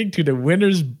 leading to the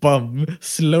winner's bum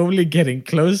slowly getting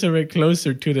closer and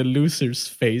closer to the loser's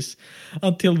face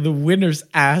until the winner's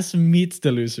ass meets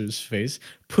the loser's face,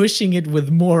 pushing it with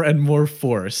more and more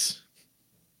force.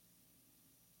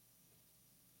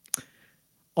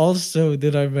 Also,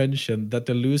 did I mention that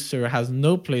the loser has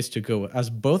no place to go as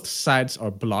both sides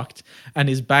are blocked and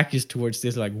his back is towards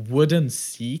this like wooden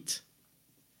seat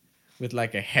with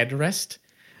like a headrest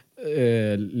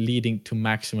leading to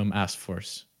maximum ass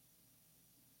force.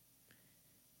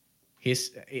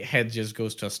 His head just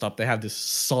goes to a stop. They have this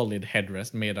solid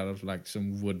headrest made out of like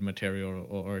some wood material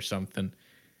or something.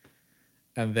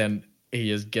 And then he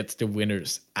just gets the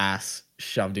winner's ass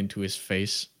shoved into his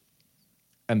face.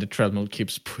 And the treadmill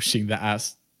keeps pushing the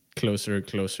ass closer and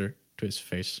closer to his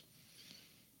face.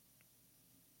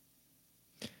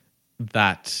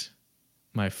 That,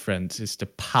 my friends, is the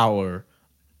power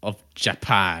of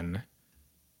Japan.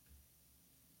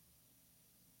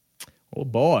 Oh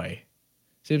boy.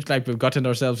 Seems like we've gotten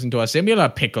ourselves into a similar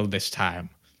pickle this time.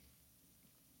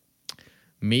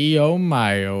 Me oh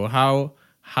my oh,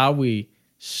 how we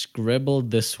scribbled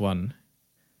this one.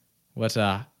 What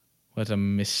a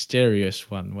mysterious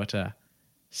one. What a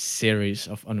series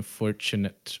of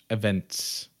unfortunate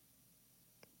events.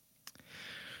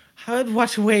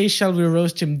 What way shall we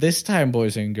roast him this time,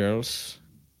 boys and girls?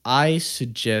 I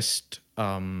suggest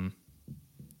what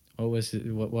was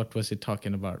it? What was it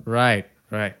talking about? Right.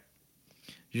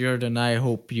 Jordan, I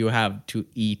hope you have to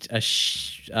eat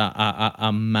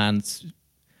a man's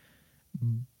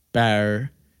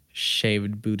bare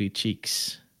shaved booty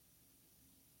cheeks.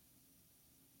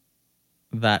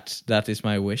 That is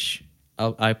my wish.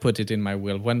 I put it in my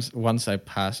will. Once I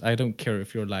pass, I don't care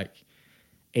if you're like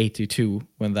 82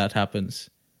 when that happens.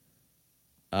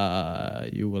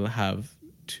 You will have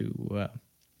to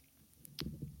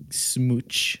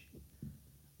smooch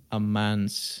a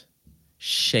man's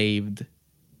shaved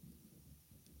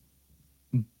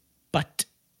butt.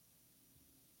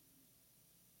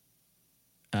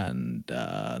 And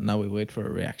now we wait for a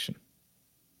reaction.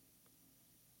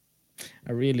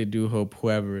 I really do hope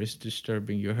whoever is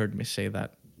disturbing you heard me say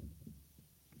that.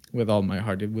 With all my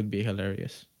heart, it would be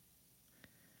hilarious.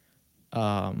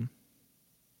 Now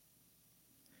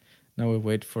we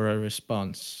wait for a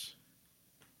response.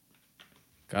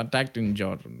 Contacting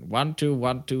Jordan. 1 2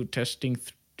 1 2 testing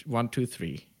 1 2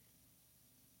 3.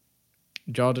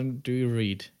 Jordan, do you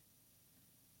read?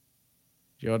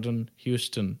 Jordan,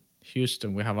 Houston,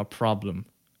 we have a problem.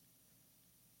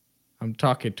 I'm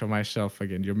talking to myself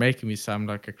again. You're making me sound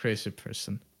like a crazy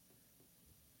person.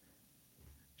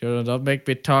 Jordan, don't make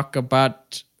me talk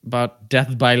about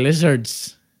death by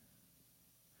lizards.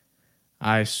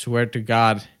 I swear to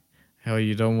God, how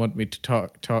you don't want me to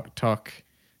talk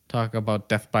about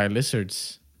death by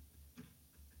lizards.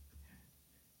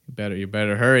 You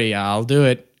better hurry. I'll do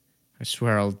it. I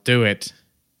swear I'll do it.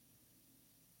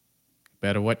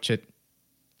 Better watch it.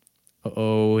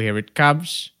 Uh-oh, here it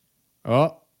comes.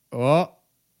 Uh-oh.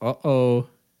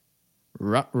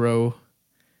 Ruh-roh.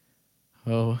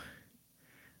 Oh.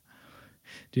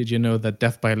 Did you know that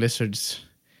Death by Lizards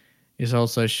is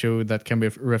also a show that can be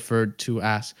referred to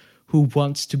as Who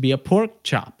Wants to Be a Pork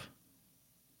Chop?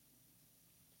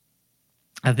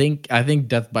 I think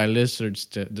Death by Lizards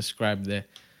describe the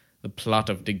plot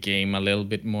of the game a little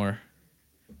bit more.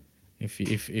 If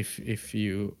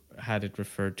you had it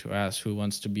referred to as Who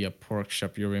Wants to Be a Pork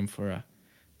Chop, you're in for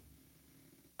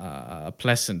a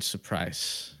pleasant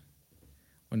surprise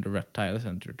when the reptiles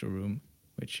enter the room,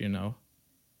 which you know.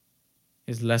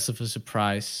 is less of a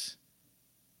surprise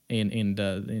in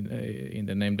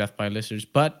the name Death by Lizards.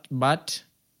 But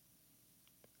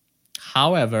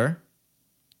however,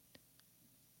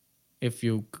 if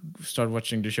you start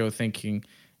watching the show thinking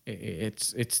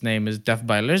its name is Death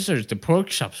by Lizards, the pork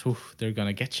chops, they're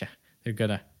gonna get you. They're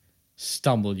gonna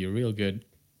stumble you real good.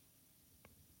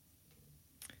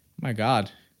 My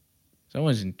God,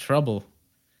 someone's in trouble.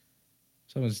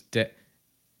 Someone's dead.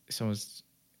 Someone's.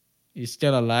 You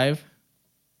still alive?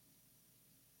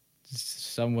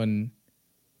 Someone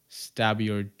stab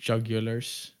your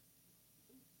jugulars.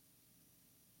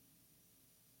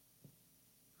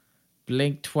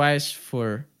 Blink twice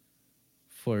for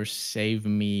save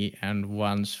me and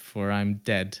once for I'm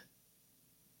dead.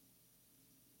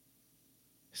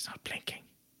 It's not blinking.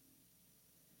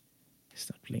 It's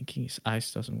not blinking. His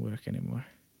eyes doesn't work anymore.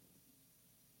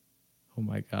 Oh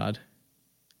my God.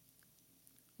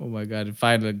 Oh my God. It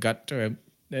finally got to him.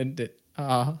 And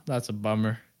that's a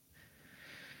bummer.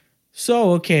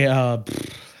 So, okay,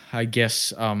 I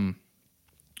guess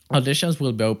auditions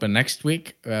will be open next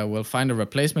week. We'll find a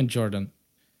replacement, Jordan.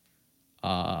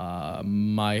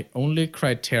 My only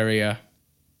criteria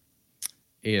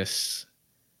is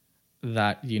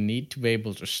that you need to be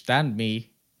able to stand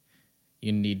me.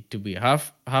 You need to be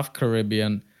half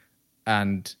Caribbean,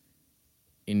 and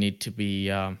you need to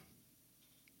be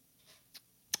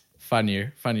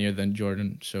funnier than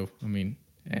Jordan. So I mean,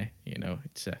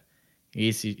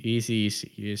 it's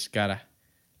easy. You just gotta.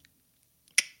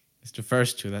 It's the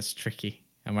first two that's tricky.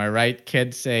 Am I right,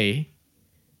 kids? Say,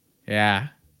 yeah,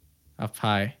 up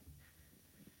high.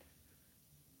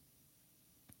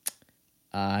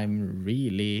 I can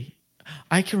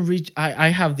read. I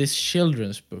have this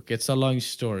children's book. It's a long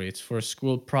story. It's for a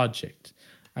school project.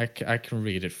 I can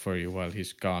read it for you while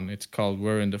he's gone. It's called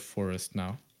We're in the Forest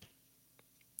Now.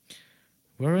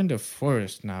 We're in the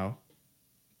forest now,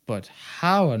 but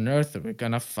how on earth are we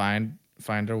gonna find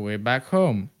our way back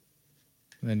home?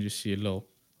 And then you see little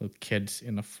kids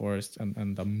in the forest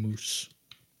and the moose.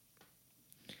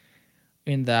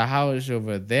 In the house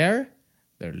over there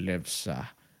lives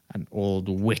an old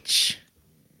witch.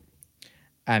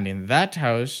 And in that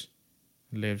house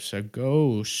lives a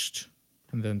ghost.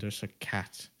 And then there's a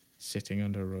cat sitting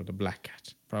on the road, a black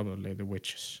cat, probably the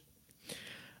witch's.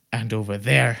 And over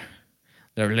there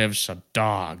lives a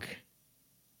dog.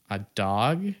 A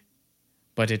dog?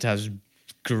 But it has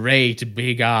great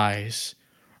big eyes.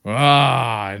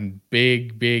 And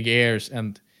big ears.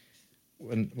 And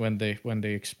when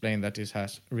they explain that it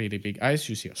has really big eyes,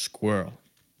 you see a squirrel.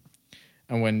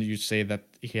 And when you say that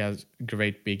he has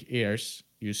great big ears,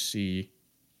 you see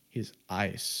his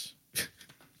eyes.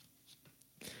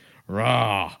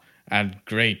 Raw and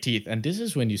great teeth. And this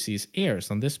is when you see his ears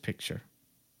on this picture.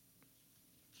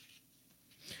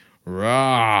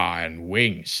 Raw and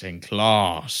wings and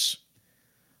claws.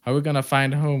 How are we gonna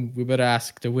find home? We better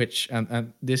ask the witch.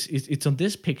 And it's on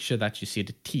this picture that you see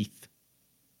the teeth.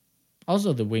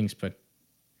 Also the wings, but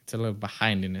it's a little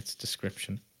behind in its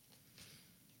description.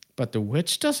 But the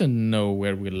witch doesn't know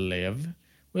where we live.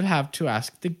 We'll have to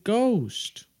ask the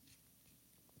ghost.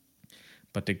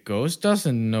 But the ghost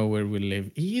doesn't know where we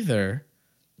live either.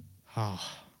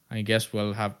 I guess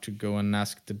we'll have to go and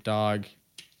ask the dog.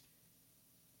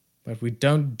 But we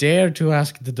don't dare to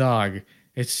ask the dog.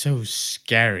 It's so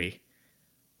scary.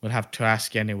 We'll have to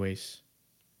ask anyways.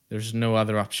 There's no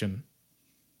other option.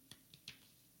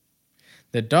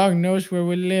 The dog knows where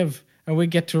we live, and we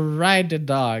get to ride the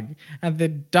dog, and the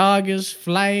dog is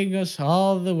flying us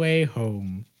all the way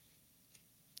home.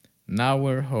 Now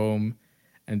we're home,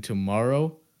 and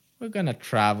tomorrow we're gonna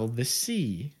travel the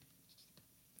sea.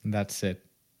 And that's it.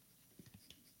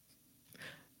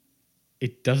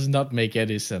 It does not make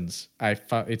any sense. I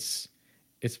found it's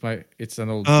an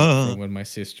old book from when my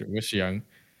sister was young.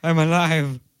 I'm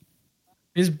alive.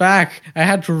 He's back. I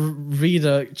had to read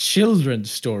a children's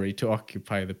story to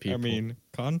occupy the people. I mean,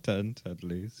 content at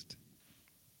least.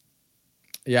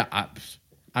 Yeah,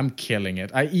 I'm killing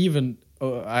it. I even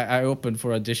I opened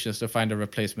for auditions to find a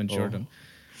replacement Jordan.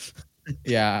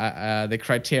 Yeah, the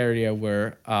criteria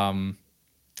were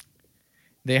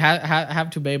they have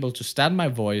to be able to stand my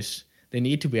voice. They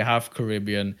need to be half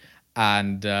Caribbean,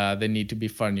 and they need to be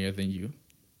funnier than you.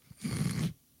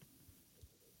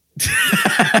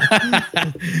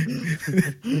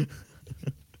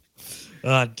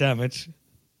 Damn it.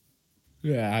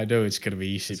 Yeah, I know it's gonna be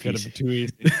easy. It's gonna be too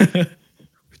easy.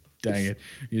 Dang it.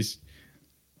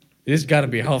 This gotta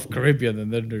be half Caribbean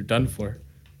and then they're done for.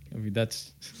 I mean,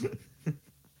 that's...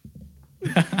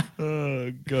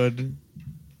 Oh, God.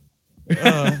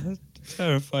 That's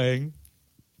terrifying.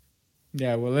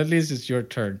 Yeah, well, at least it's your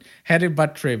turn. Headed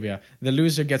butt trivia. The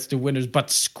loser gets the winner's butt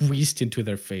squeezed into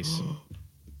their face.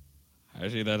 I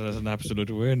see that as an absolute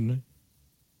win.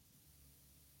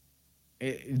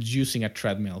 Using a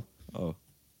treadmill. Oh,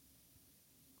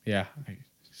 Yeah,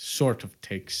 sort of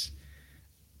takes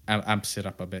amps it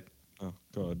up a bit. oh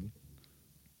God.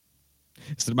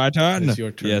 Is it my turn? It's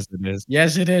your turn. Yes, it is.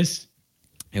 Yes, it is.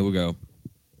 Here we go.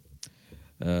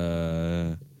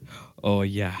 Uh, oh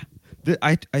yeah.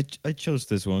 I chose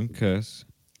this one because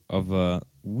of a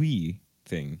Wii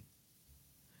thing.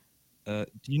 Do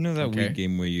you know that Wii Okay.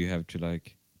 game where you have to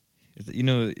like, you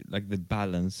know, like the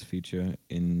balance feature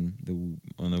in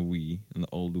on a Wii, on the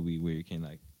old Wii, where you can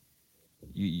like,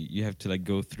 you have to like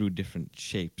go through different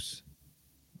shapes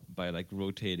by like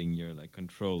rotating your like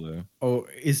controller. Oh,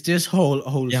 is this holes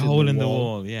Yeah, in the hole in the wall?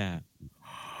 wall. Yeah.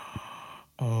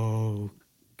 Oh,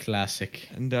 classic.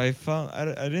 And I found I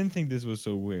didn't think this was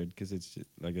so weird because it's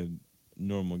like a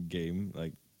normal game.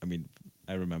 Like I mean,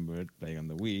 I remember it playing on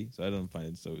the Wii, so I don't find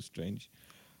it so strange.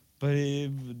 But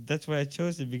that's why I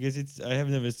chose it because I have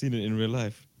never seen it in real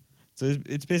life. So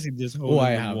it's basically just Oh, hole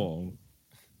I in the have. wall,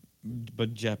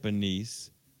 but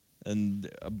Japanese, and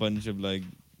a bunch of like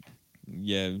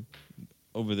yeah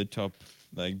over the top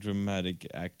like dramatic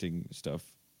acting stuff.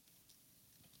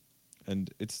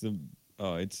 And it's the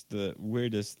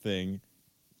weirdest thing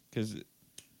because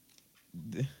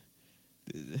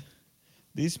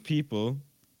these people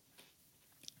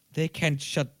they can't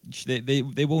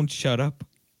they won't shut up.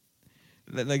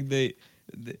 Like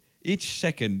each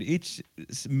second, each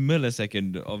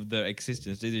millisecond of their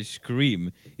existence, they just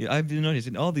scream. I've noticed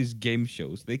in all these game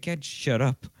shows, they can't shut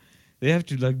up. They have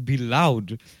to like be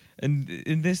loud. And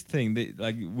in this thing, they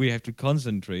like we have to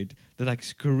concentrate. They're like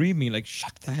screaming, like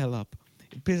 "Shut the hell up!"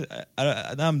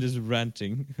 Now I'm just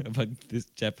ranting about this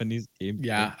Japanese game show.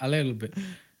 Yeah, a little bit.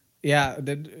 Yeah,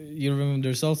 you remember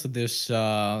there's also this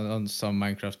on some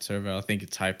Minecraft server, I think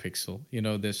it's Hypixel. You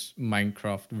know, this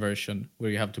Minecraft version where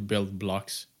you have to build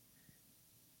blocks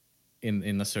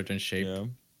in a certain shape. Yeah,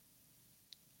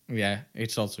 Yeah,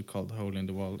 it's also called Hole in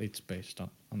the Wall. It's based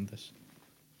on this.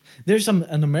 There's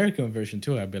an American version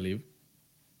too, I believe.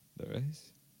 there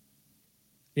is.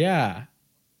 Yeah.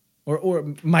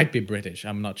 Or might be British,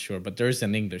 I'm not sure, but there's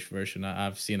an English version.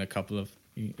 I've seen a couple of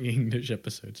English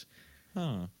episodes.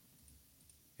 Huh.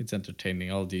 It's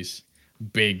entertaining. All these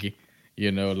big,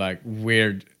 like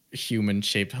weird human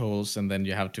shaped holes, and then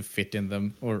you have to fit in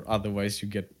them, or otherwise you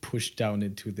get pushed down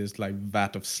into this like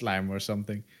vat of slime or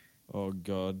something. Oh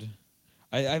God.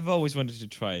 I've always wanted to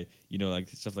try, like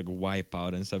stuff like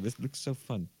Wipeout and stuff. It looks so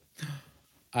fun.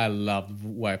 I loved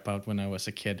Wipeout when I was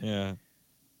a kid. Yeah.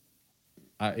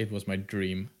 It was my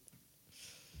dream.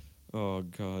 Oh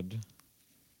God.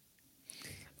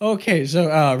 Okay,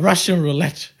 so Russian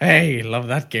roulette. Hey, love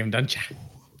that game, don't you?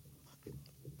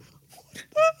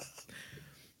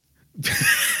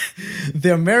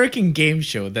 The American game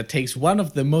show that takes one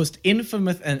of the most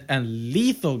infamous and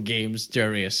lethal games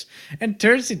there is and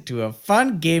turns it into a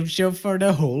fun game show for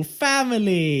the whole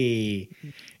family.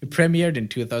 It premiered in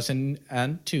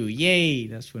 2002. Yay,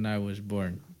 that's when I was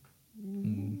born.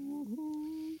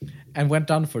 And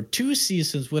went on for 2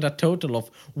 seasons with a total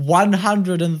of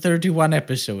 131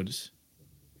 episodes.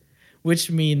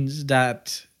 Which means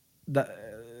that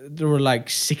there were like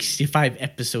 65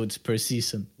 episodes per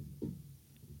season.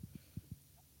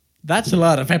 That's a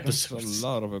lot of That's a episodes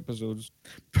lot of episodes.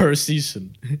 per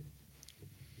season.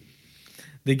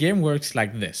 The game works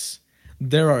like this.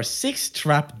 There are 6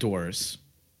 trap doors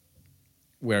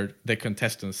where the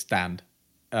contestants stand,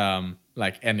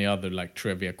 like any other like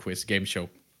trivia quiz game show.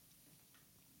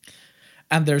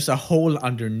 And there's a hole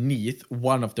underneath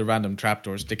one of the random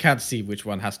trapdoors. They can't see which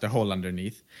one has the hole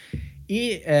underneath.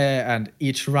 And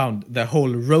each round, the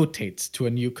hole rotates to a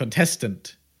new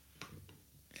contestant.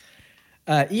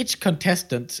 Each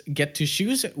contestant get to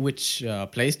choose which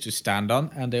place to stand on,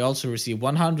 and they also receive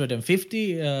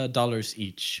 $150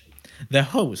 each. The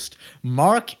host,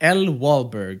 Mark L.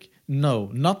 Wahlberg, no,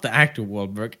 not the actor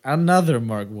Wahlberg, another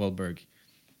Mark Wahlberg,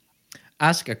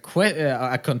 ask a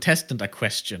contestant a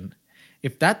question.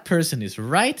 If that person is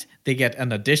right, they get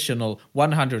an additional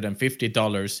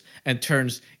 $150 and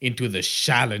turns into the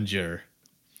challenger,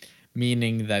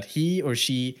 meaning that he or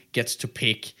she gets to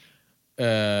pick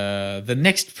the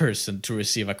next person to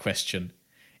receive a question.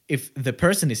 If the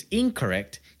person is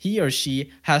incorrect, he or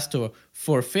she has to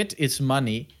forfeit its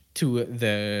money to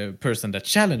the person that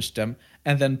challenged them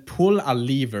and then pull a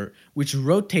lever which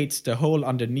rotates the hole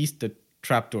underneath the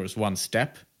trapdoors one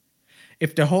step.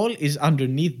 If the hole is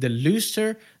underneath the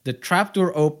loser, the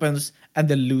trapdoor opens and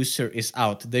the loser is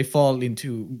out. They fall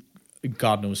into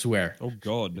God knows where. Oh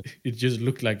God, It just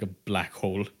looked like a black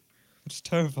hole. it's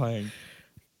terrifying.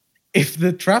 If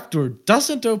the trapdoor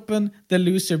doesn't open, the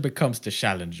loser becomes the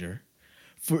challenger.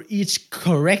 For each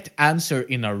correct answer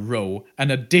in a row, an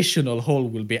additional hole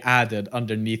will be added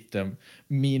underneath them,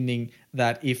 meaning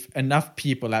that if enough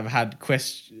people have had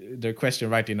their question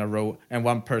right in a row and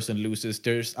one person loses,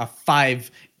 there's a 5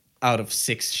 out of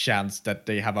 6 chance that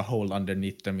they have a hole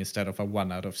underneath them instead of a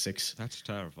 1 out of 6. That's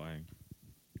terrifying.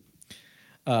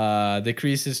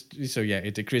 Decreases so yeah,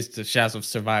 it decreases the chance of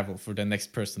survival for the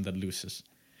next person that loses.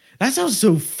 That sounds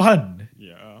so fun.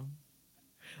 Yeah.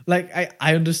 Like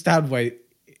I understand why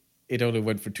it only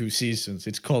went for 2 seasons.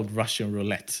 It's called Russian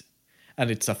Roulette, and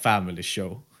it's a family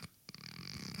show.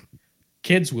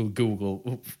 Kids will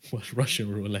Google what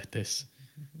Russian Roulette is.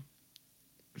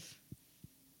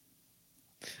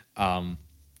 So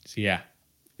yeah,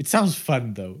 it sounds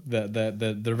fun though.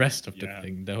 The rest of the Yeah.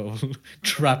 thing, the whole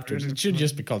trapdoors. really It should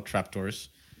just be fun. called trapdoors.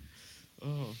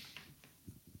 Oh,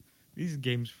 these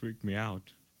games freak me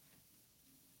out.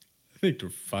 I think they're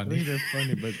I funny. think they're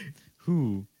funny, but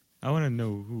who? I want to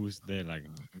know who's there. Like,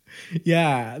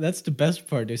 Yeah, that's the best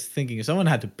part. Is thinking someone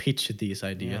had to pitch these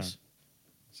ideas.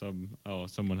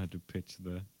 someone had to pitch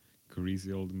the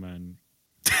greasy old man.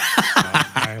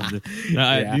 I have the-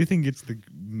 Yeah. do you think it's the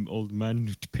old man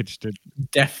who pitched it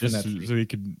just Definitely. so he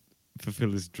could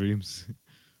fulfill his dreams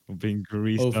of being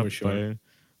greased Oh, for up sure. by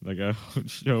like a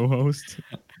show host?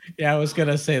 Yeah, I was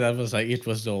gonna say that was like it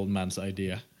was the old man's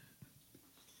idea.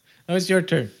 Now it's your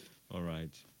turn. All right.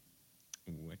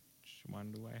 Which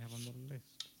one do I have on the list?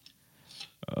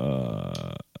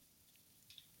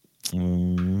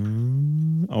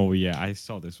 Oh yeah, I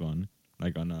saw this one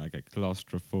like on like a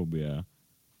claustrophobia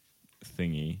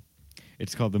thingy.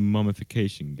 It's called the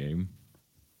mummification game.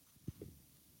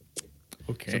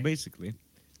 Okay. So basically,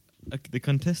 the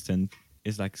contestant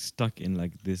is like stuck in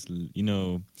like this,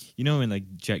 in like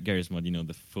Garry's Mod,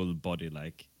 the full body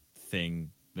like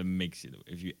thing that makes you,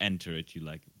 if you enter it, you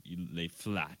lay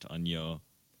flat on your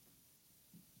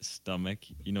stomach.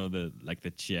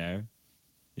 The chair.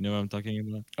 You know what I'm talking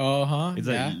about? Uh-huh. It's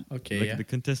Yeah. Okay, like yeah. the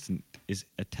contestant is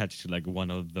attached to like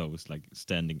one of those, like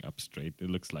standing up straight. It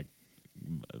looks like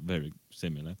very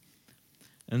similar.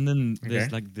 And then there's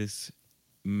Okay. like this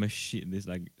machine, this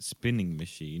like spinning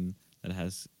machine that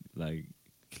has like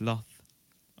cloth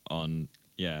on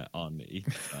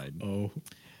each side. Oh.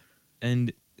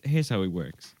 And here's how it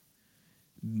works.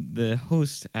 The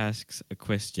host asks a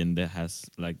question that has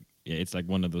like, it's like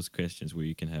one of those questions where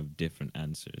you can have different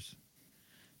answers.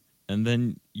 And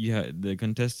then the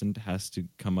contestant has to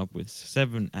come up with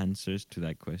 7 answers to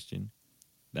that question.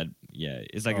 That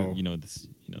it's like Oh.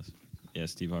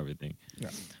 Steve Harvey thing.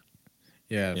 Yeah,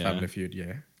 Yeah. Family Feud,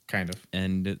 yeah. Kind of.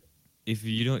 And if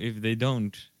they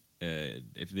don't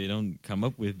come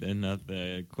up with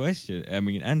another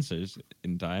answers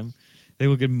in time, they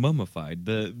will get mummified.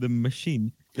 The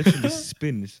machine literally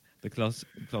spins the cloth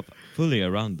fully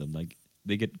around them, like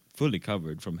they get fully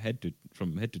covered from head to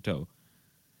toe.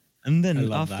 And I then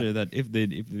love that. after that, if they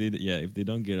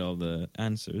don't get all the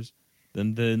answers,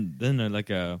 then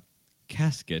like a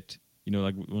casket,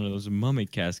 like one of those mummy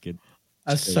casket,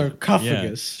 A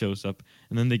sarcophagus. shows up,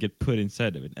 and then they get put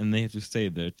inside of it, and they have to stay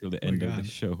there till the Oh my end of the God.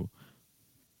 show.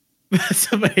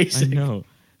 That's I amazing. know,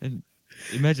 and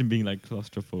imagine being like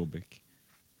claustrophobic.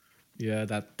 Yeah,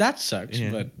 that sucks,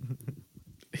 Yeah. but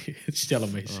it's still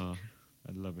amazing. Oh,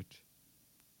 I love it.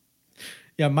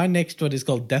 Yeah, my next one is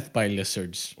called Death by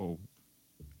Lizards. Oh,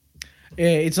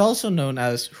 It's also known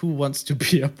as Who Wants to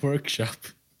Be a Workshop.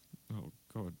 oh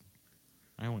God,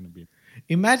 I want to be.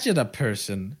 Imagine a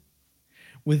person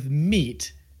with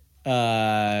meat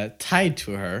tied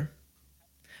to her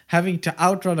having to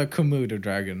outrun a Komodo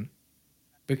dragon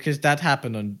because that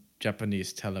happened on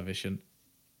Japanese television.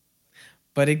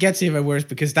 But it gets even worse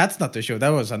because that's not the show. That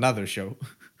was another show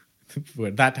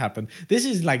where that happened. This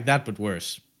is like that, but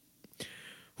worse.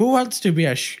 Who Wants to Be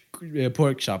a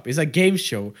Pork Chop is a game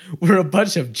show where a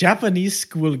bunch of Japanese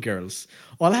schoolgirls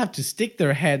all have to stick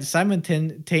their heads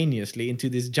simultaneously into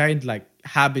this giant like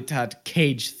habitat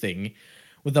cage thing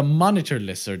with a monitor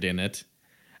lizard in it.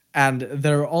 And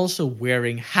they're also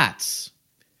wearing hats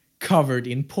covered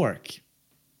in pork.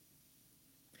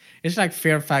 It's like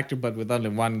Fear Factor, but with only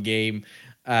one game.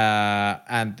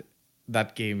 And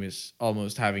that game is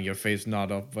almost having your face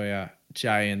gnawed off by a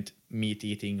giant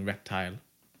meat-eating reptile.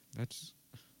 That's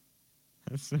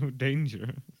so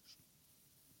dangerous.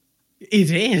 It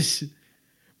is.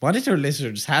 Monitor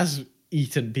lizards has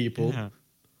eaten people. Yeah.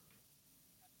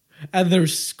 And they're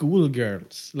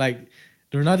schoolgirls. Like,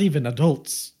 they're not even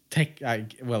adults. They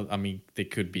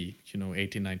could be,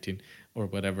 18, 19. or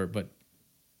whatever. But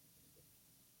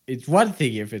it's one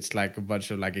thing if it's like a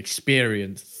bunch of like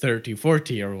experienced 30,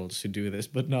 40-year-olds who do this,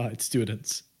 but no, it's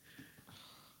students.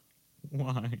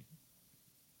 Why?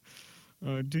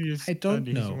 Do your I don't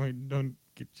studies. know. Why don't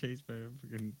get chased by a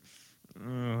freaking.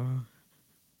 Uh,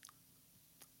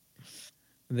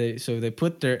 They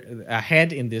put their a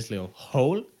head in this little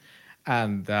hole,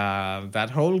 and that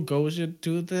hole goes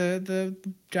into the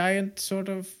giant sort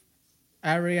of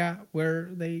area where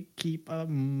they keep a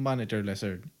monitor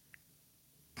lizard,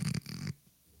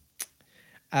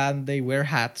 and they wear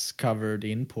hats covered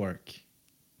in pork.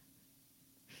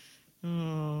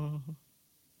 oh,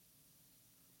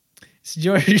 It's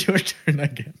your turn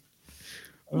again.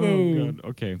 oh Whoa. god.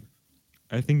 Okay.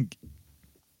 I think.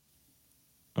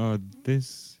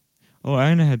 This. Oh, I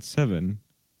only had 7.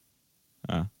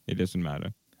 It doesn't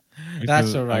matter. I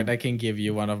That's feel. all right. I can give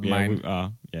you one of Yeah.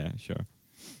 mine Yeah. Sure.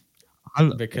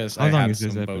 How, because how I long had is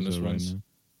this some bonus episode right ones.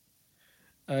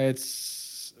 now?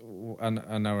 It's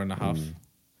an hour and a half. Ooh.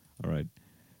 All right.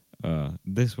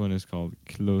 This one is called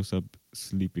Close Up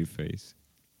Sleepy Face.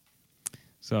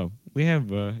 So we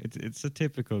have it's a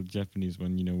typical Japanese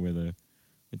one, where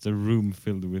it's a room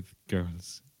filled with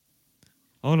girls.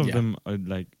 All of Yeah. them are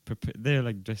like they're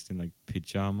like dressed in like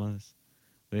pajamas.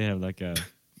 They have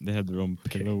they have their own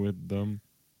Okay. pillow with them.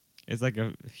 It's like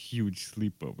a huge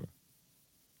sleepover.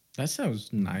 That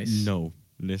sounds nice. No,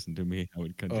 listen to me how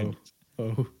it Oh. continues.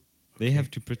 Oh. They Okay. have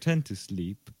to pretend to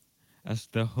sleep as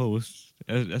the host,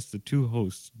 as the two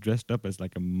hosts dressed up as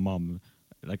like a mom,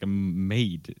 like a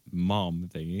maid mom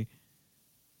thingy,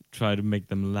 try to make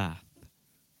them laugh.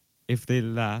 If they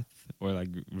laugh or like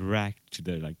react to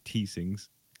their like teasings,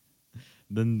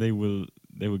 then they will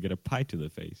get a pie to the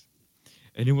face.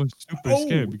 And it was super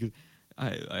scary Oh. because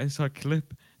I saw a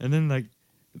clip and then like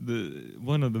the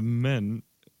one of the men,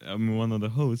 one of the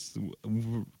hosts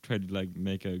tried to like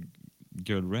make a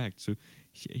girl react. So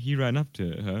he ran up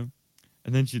to her,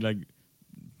 and then she like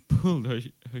pulled her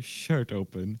shirt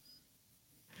open,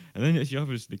 and then she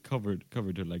obviously covered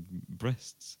her like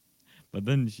breasts. But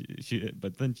then she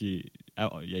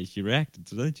reacted.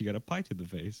 So then she got a pie to the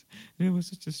face, and it was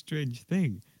such a strange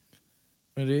thing.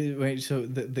 Wait. So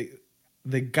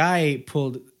the guy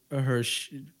pulled her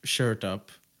shirt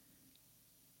up,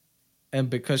 and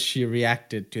because she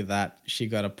reacted to that, she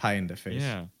got a pie in the face.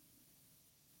 Yeah,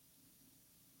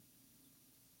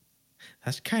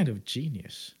 That's kind of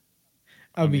genius.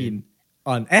 I I mean, mean,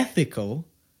 unethical,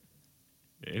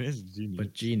 it is genius.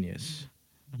 but genius.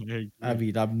 I agree.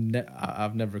 I mean,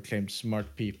 I've never claimed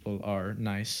smart people are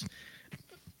nice.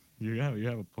 You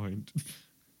have a point.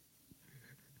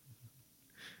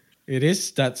 It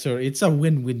is that sort. It's a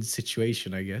win-win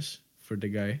situation, I guess, for the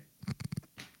guy,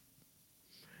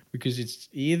 because it's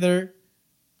either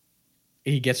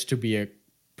he gets to be a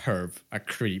perv, a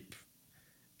creep,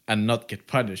 and not get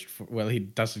punished for. Well, he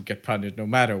doesn't get punished no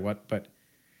matter what. But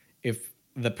if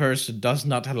the person does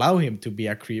not allow him to be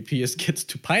a creep, he just gets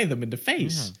to pie them in the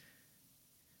face.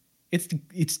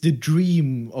 It's the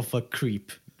dream of a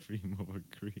creep, Dream of a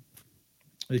creep.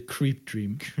 a creep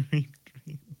dream. Creep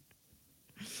dream.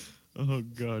 Oh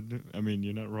god. I mean,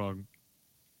 you're not wrong.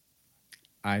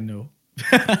 I know.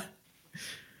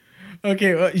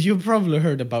 Okay, well, you probably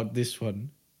heard about this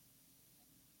one.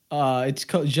 It's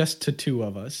called Just the Two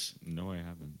of Us. No, I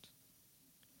haven't.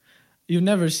 You've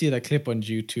never seen a clip on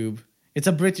YouTube. It's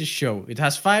a British show. It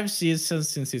has 5 seasons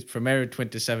since its premiere in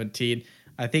 2017.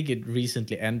 I think it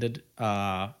recently ended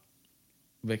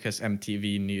because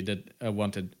MTV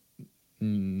wanted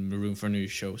room for new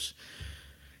shows.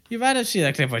 You might have seen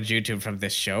a clip on YouTube from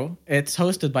this show. It's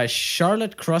hosted by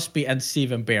Charlotte Crosby and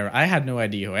Stephen Bear. I had no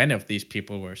idea who any of these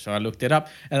people were, so I looked it up.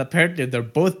 And apparently they're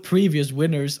both previous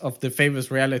winners of the famous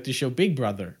reality show Big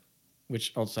Brother,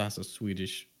 which also has a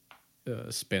Swedish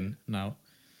spin-off.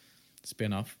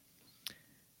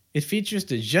 It features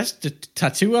the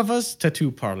Tattoo of Us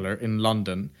tattoo parlor in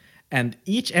London. And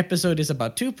each episode is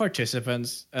about 2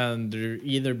 participants, and they're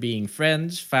either being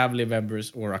friends, family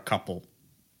members, or a couple.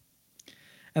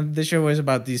 And the show is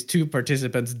about these 2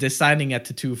 participants designing a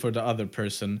tattoo for the other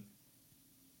person.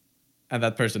 And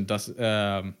that person does.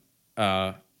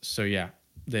 So yeah,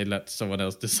 they let someone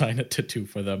else design a tattoo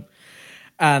for them.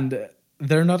 And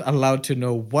they're not allowed to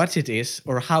know what it is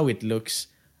or how it looks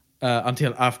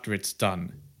until after it's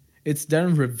done. It's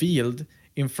then revealed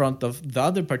in front of the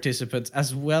other participants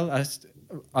as well as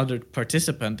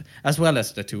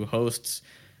the 2 hosts.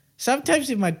 Sometimes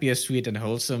it might be a sweet and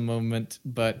wholesome moment,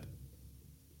 but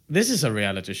this is a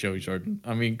reality show, Jordan.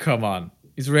 I mean, come on.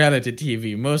 It's reality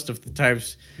TV. Most of the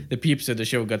times, the peeps at the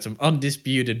show got some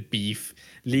undisputed beef,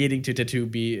 leading to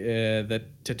the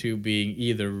tattoo being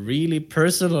either really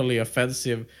personally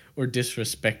offensive or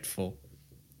disrespectful.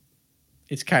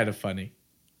 It's kind of funny.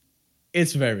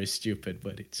 It's very stupid,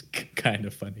 but it's kind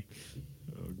of funny.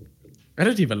 I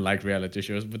don't even like reality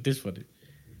shows, but this one,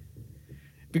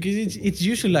 because it's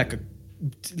usually like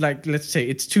let's say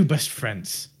it's two best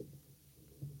friends,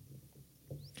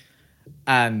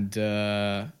 and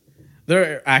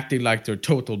they're acting like they're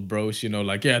total bros. You know,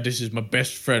 like yeah, this is my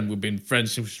best friend. We've been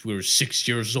friends since we were 6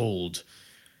 years old,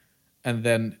 and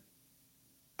then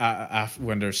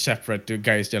when they're separate, the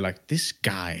guys they're like this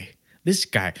guy.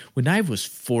 When I was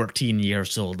 14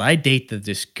 years old, I dated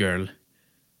this girl.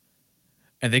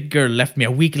 And the girl left me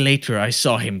a week later. I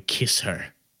saw him kiss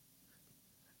her.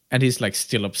 And he's like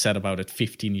still upset about it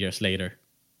 15 years later.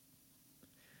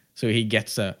 So he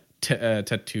gets a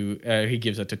tattoo. He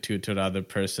gives a tattoo to the other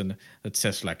person that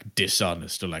says like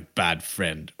dishonest or like bad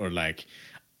friend or like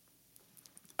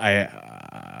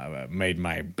I made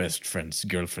my best friend's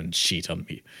girlfriend cheat on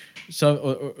me. So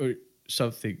or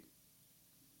something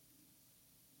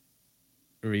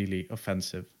really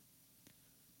offensive.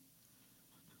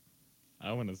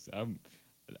 I want to.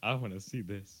 I want to see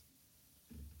this.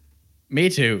 Me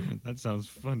too. That sounds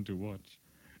fun to watch.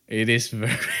 It is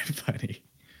very funny.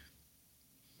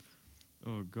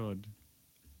 Oh God.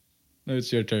 No,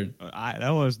 it's your turn.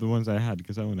 That was the ones I had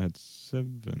because I only had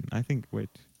 7. I think. Wait.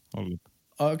 Hold up.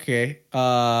 Okay.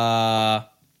 I'll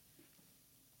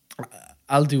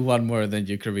do one more, then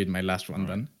you can read my last one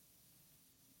then.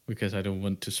 Because I don't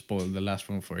want to spoil the last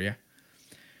one for you.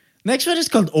 Next one is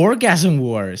called Orgasm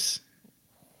Wars.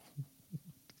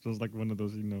 It was like one of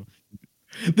those,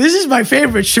 This is my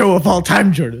favorite show of all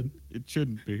time, Jordan. it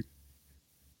shouldn't be.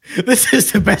 This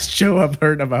is the best show I've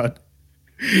heard about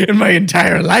in my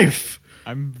entire life.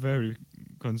 I'm very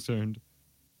concerned.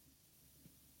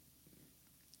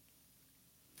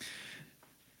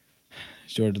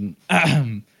 Jordan,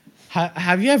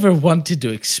 have you ever wanted to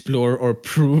explore or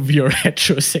prove your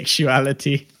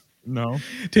heterosexuality? No.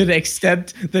 To the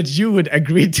extent that you would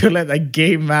agree to let a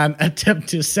gay man attempt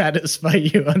to satisfy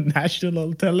you on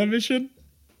national television?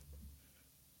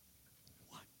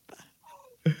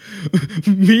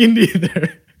 Me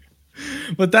neither.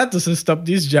 But that doesn't stop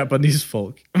these Japanese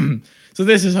folk. So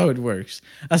this is how it works.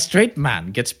 A straight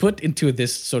man gets put into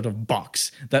this sort of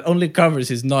box that only covers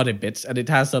his naughty bits, and it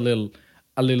has a little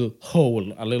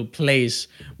hole, a little place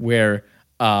where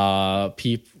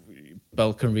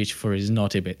people can reach for his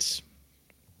naughty bits.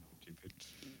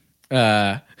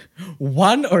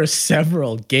 One or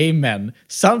several gay men,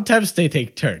 sometimes they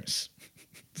take turns,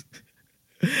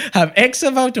 have X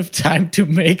amount of time to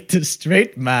make the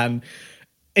straight man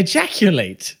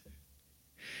ejaculate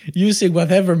using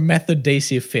whatever method they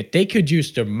see fit. They could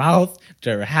use their mouth,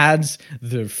 their hands,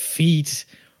 their feet.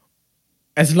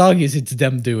 As long as it's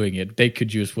them doing it, they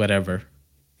could use whatever.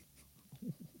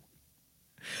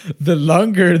 The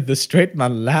longer the straight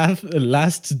man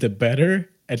lasts, the better.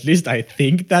 At least I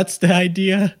think that's the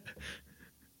idea.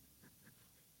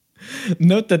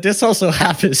 Note that this also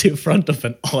happens in front of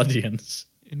an audience.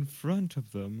 In front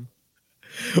of them?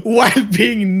 While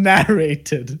being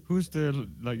narrated. Who's the,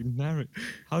 narrate?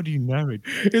 How do you narrate?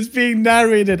 It's being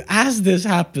narrated as this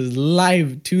happens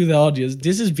live to the audience.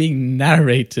 This is being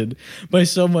narrated by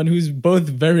someone who's both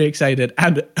very excited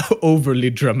and overly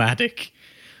dramatic.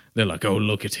 They're like, oh,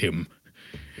 look at him.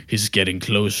 He's getting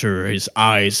closer. His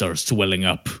eyes are swelling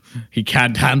up. He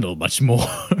can't handle much more.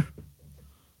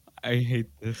 I hate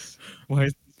this. Why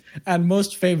is And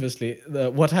most famously,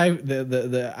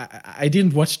 I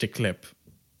didn't watch the clip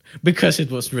because it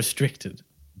was restricted.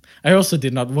 I also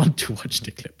did not want to watch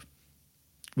the clip.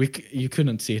 You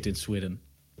couldn't see it in Sweden.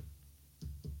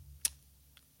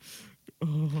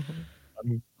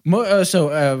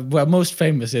 Most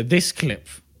famous, this clip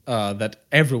that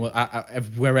everyone,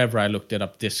 wherever I looked it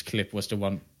up, this clip was the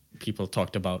one people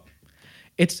talked about.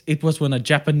 It was when a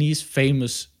Japanese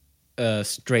famous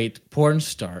straight porn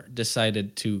star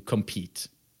decided to compete.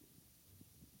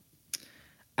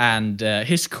 And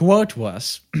his quote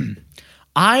was,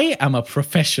 I am a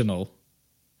professional.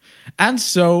 And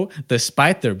so,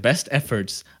 despite their best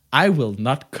efforts, I will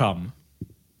not come.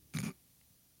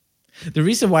 The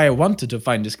reason why I wanted to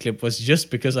find this clip was just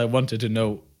because I wanted to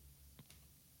know,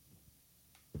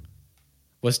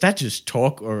 was that just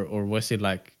talk or was it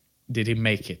like, did he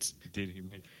make it? Did he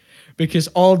make it? Because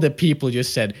all the people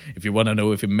just said, if you want to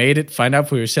know if he made it, find out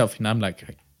for yourself. And I'm like,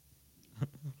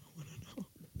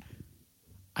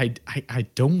 I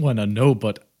don't want to know,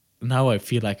 but now I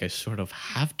feel like I sort of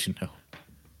have to know.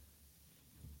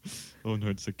 Oh no,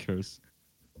 it's a curse.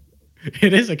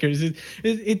 It is a curious.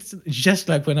 It's just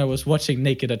like when I was watching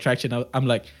Naked Attraction. I'm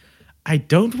like, I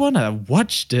don't want to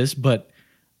watch this, but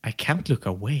I can't look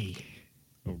away.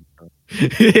 Oh god.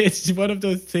 It's one of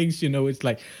those things, It's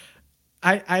like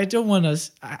I don't want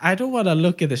to. I don't want to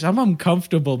look at this. I'm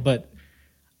uncomfortable, but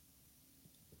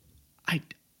I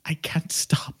I can't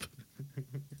stop.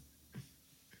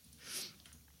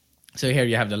 So here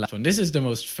you have the last one. This is the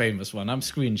most famous one. I'm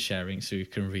screen sharing so you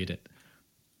can read it.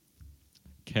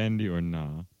 Candy or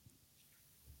nah?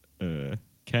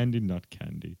 Candy, not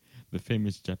candy. The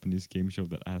famous Japanese game show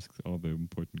that asks all the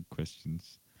important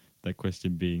questions. That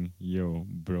question being, yo,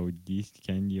 bro, this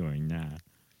candy or nah?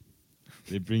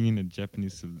 They bring in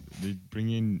Japanese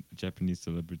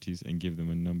celebrities and give them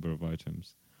a number of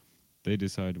items. They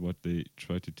decide what they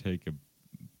try to take a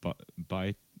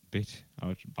bite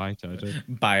out of,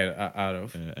 Buy it out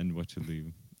of. and what to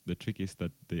leave. The trick is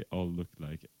that they all look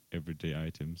like everyday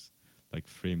items, like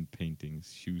framed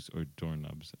paintings, shoes, or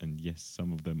doorknobs. And yes,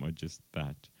 some of them are just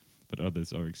that, but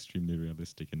others are extremely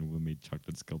realistic and well-made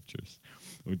chocolate sculptures.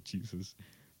 Oh Jesus!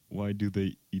 Why do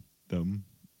they eat them?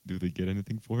 Do they get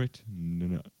anything for it?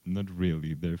 No, not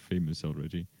really. They're famous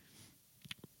already.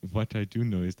 What I do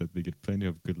know is that they get plenty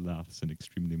of good laughs and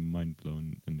extremely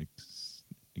mind-blown and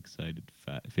excited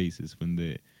faces when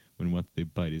what they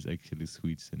bite is actually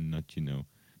sweets and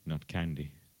not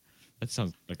candy. That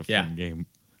sounds like a Yeah. fun game.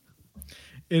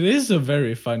 It is a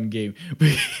very fun game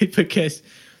because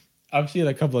I've seen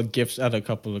a couple of gifs and a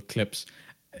couple of clips.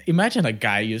 Imagine a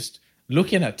guy just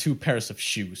looking at two pairs of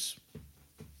shoes,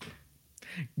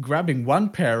 grabbing one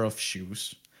pair of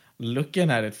shoes, looking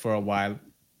at it for a while,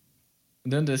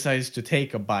 then decides to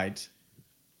take a bite.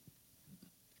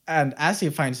 And as he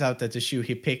finds out that the shoe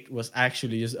he picked was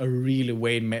actually just a really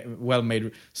well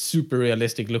made, super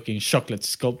realistic looking chocolate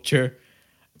sculpture,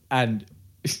 and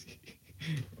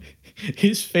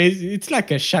his face, it's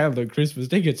like a child on Christmas.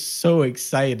 They get so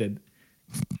excited.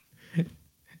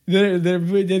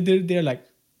 They're like,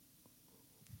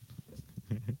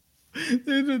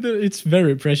 it's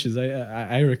very precious.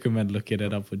 I recommend looking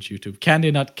it up on YouTube.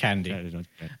 Candy, not candy. Candy, not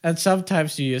candy. And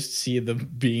sometimes you just see them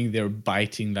being there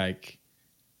biting like,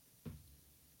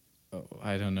 oh,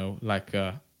 I don't know, like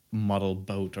a model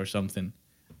boat or something,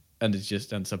 and it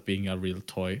just ends up being a real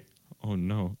toy. Oh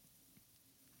no!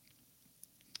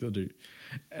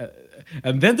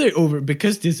 And then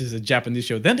because this is a Japanese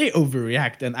show, then they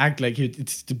overreact and act like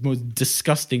it's the most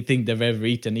disgusting thing they've ever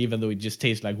eaten, even though it just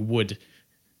tastes like wood.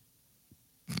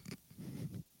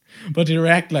 But they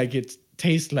react like it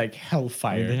tastes like I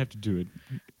hellfire. mean, they have to do it.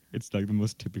 It's like the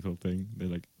most typical thing. They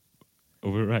like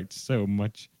overact so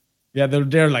much. Yeah,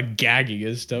 they're like gagging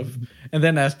and stuff. And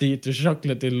then as they eat the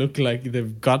chocolate, they look like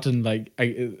they've gotten like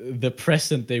the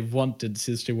present they've wanted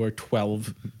since they were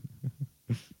 12.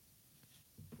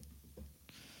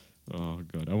 Oh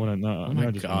god! I want to know. Oh my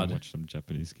I just want God. to watch some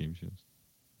Japanese game shows.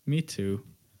 Me too.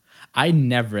 I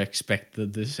never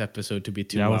expected this episode to be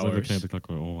 2 I was hours. like looking at the clock.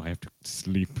 Going, oh, I have to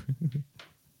sleep.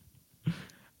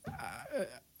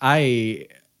 I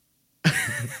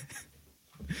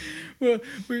well,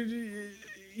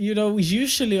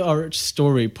 usually our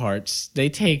story parts they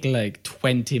take like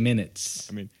 20 minutes.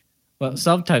 I mean, Well,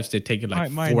 sometimes they take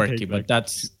like mine 40, take, but like,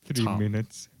 that's 3 top.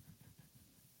 minutes.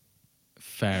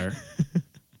 Fair.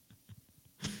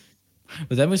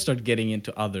 But then we start getting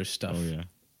into other stuff Oh yeah.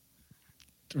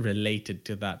 related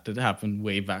to that happened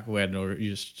way back when, or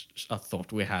just a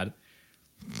thought we had.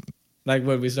 Like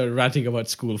when we started ranting about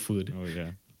school food. Oh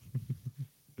yeah.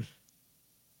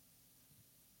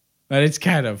 But it's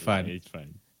kind of fun. It's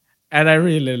fine. And I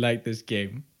really like this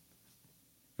game.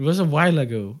 It was a while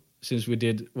ago since we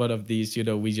did one of these,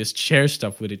 we just share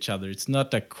stuff with each other. It's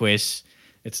not a quiz.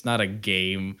 It's not a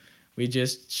game. We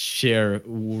just share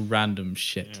random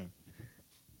shit.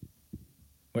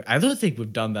 Yeah. I don't think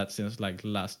we've done that since like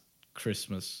last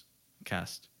Christmas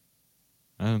cast.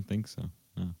 I don't think so.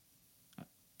 No.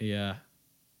 Yeah.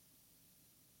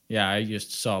 Yeah, I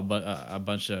just saw a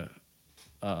bunch of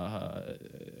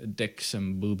dicks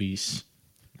and boobies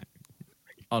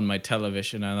on my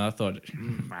television, and I thought,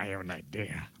 I have an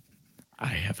idea. I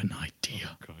have an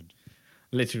idea. God.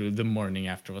 Literally the morning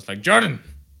after, I was like, Jordan,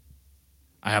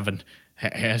 I haven't.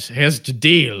 Here's the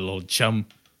deal, old chum.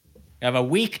 You have a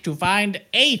week to find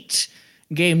 8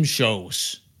 game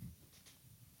shows.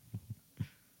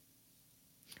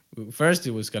 First,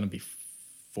 it was gonna be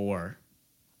 4.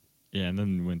 Yeah, and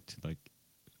then we went to like,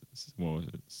 what was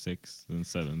it, 6, then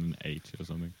 7, and 8 or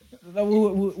something.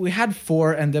 We had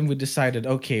 4, and then we decided,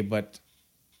 okay, but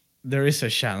there is a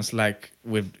chance. Like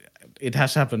it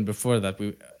has happened before that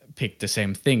we picked the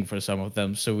same thing for some of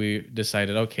them. So we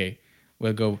decided, okay,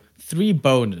 we'll go 3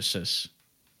 bonuses,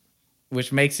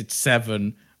 which makes it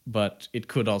 7, but it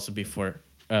could also be 4,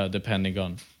 depending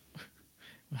on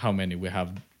how many we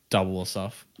have doubles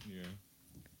of.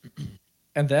 Yeah.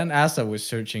 And then as I was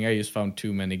searching, I just found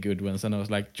too many good ones, and I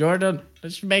was like, Jordan,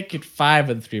 let's make it 5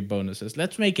 and 3 bonuses.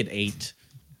 Let's make it 8.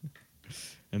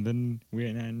 And then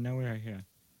now we are here.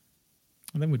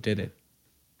 And then we did it.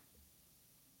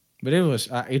 But it was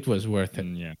worth it.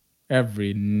 Yeah.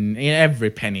 Every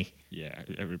penny. Yeah,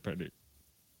 everybody.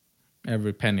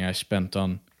 Every penny I spent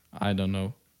on, I don't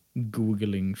know,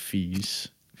 Googling fees.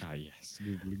 Ah, yes.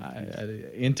 Googling.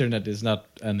 Internet is not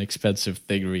an expensive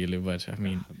thing, really, but I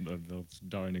mean, Those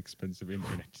darn expensive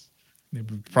internets.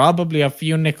 probably a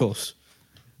few nickels.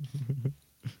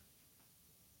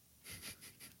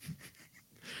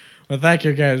 Well, thank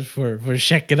you guys for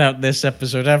checking out this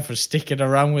episode and for sticking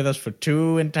around with us for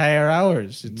 2 entire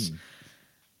hours. It's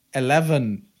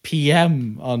 11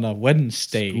 p.m. on a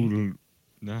Wednesday. School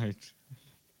night.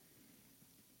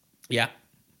 Yeah.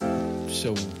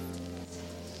 So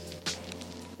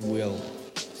we'll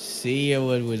see you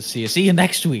when we'll see you. See you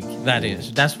next week.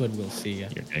 That's when we'll see you.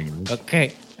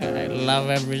 Okay. I love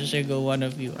every single one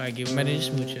of you. I give many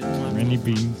smooches. Many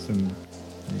beans and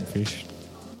fish.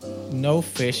 No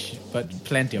fish, but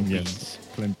plenty of beans.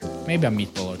 Plenty. Maybe a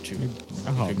meatball or 2.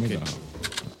 Maybe.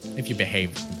 If you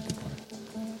behave.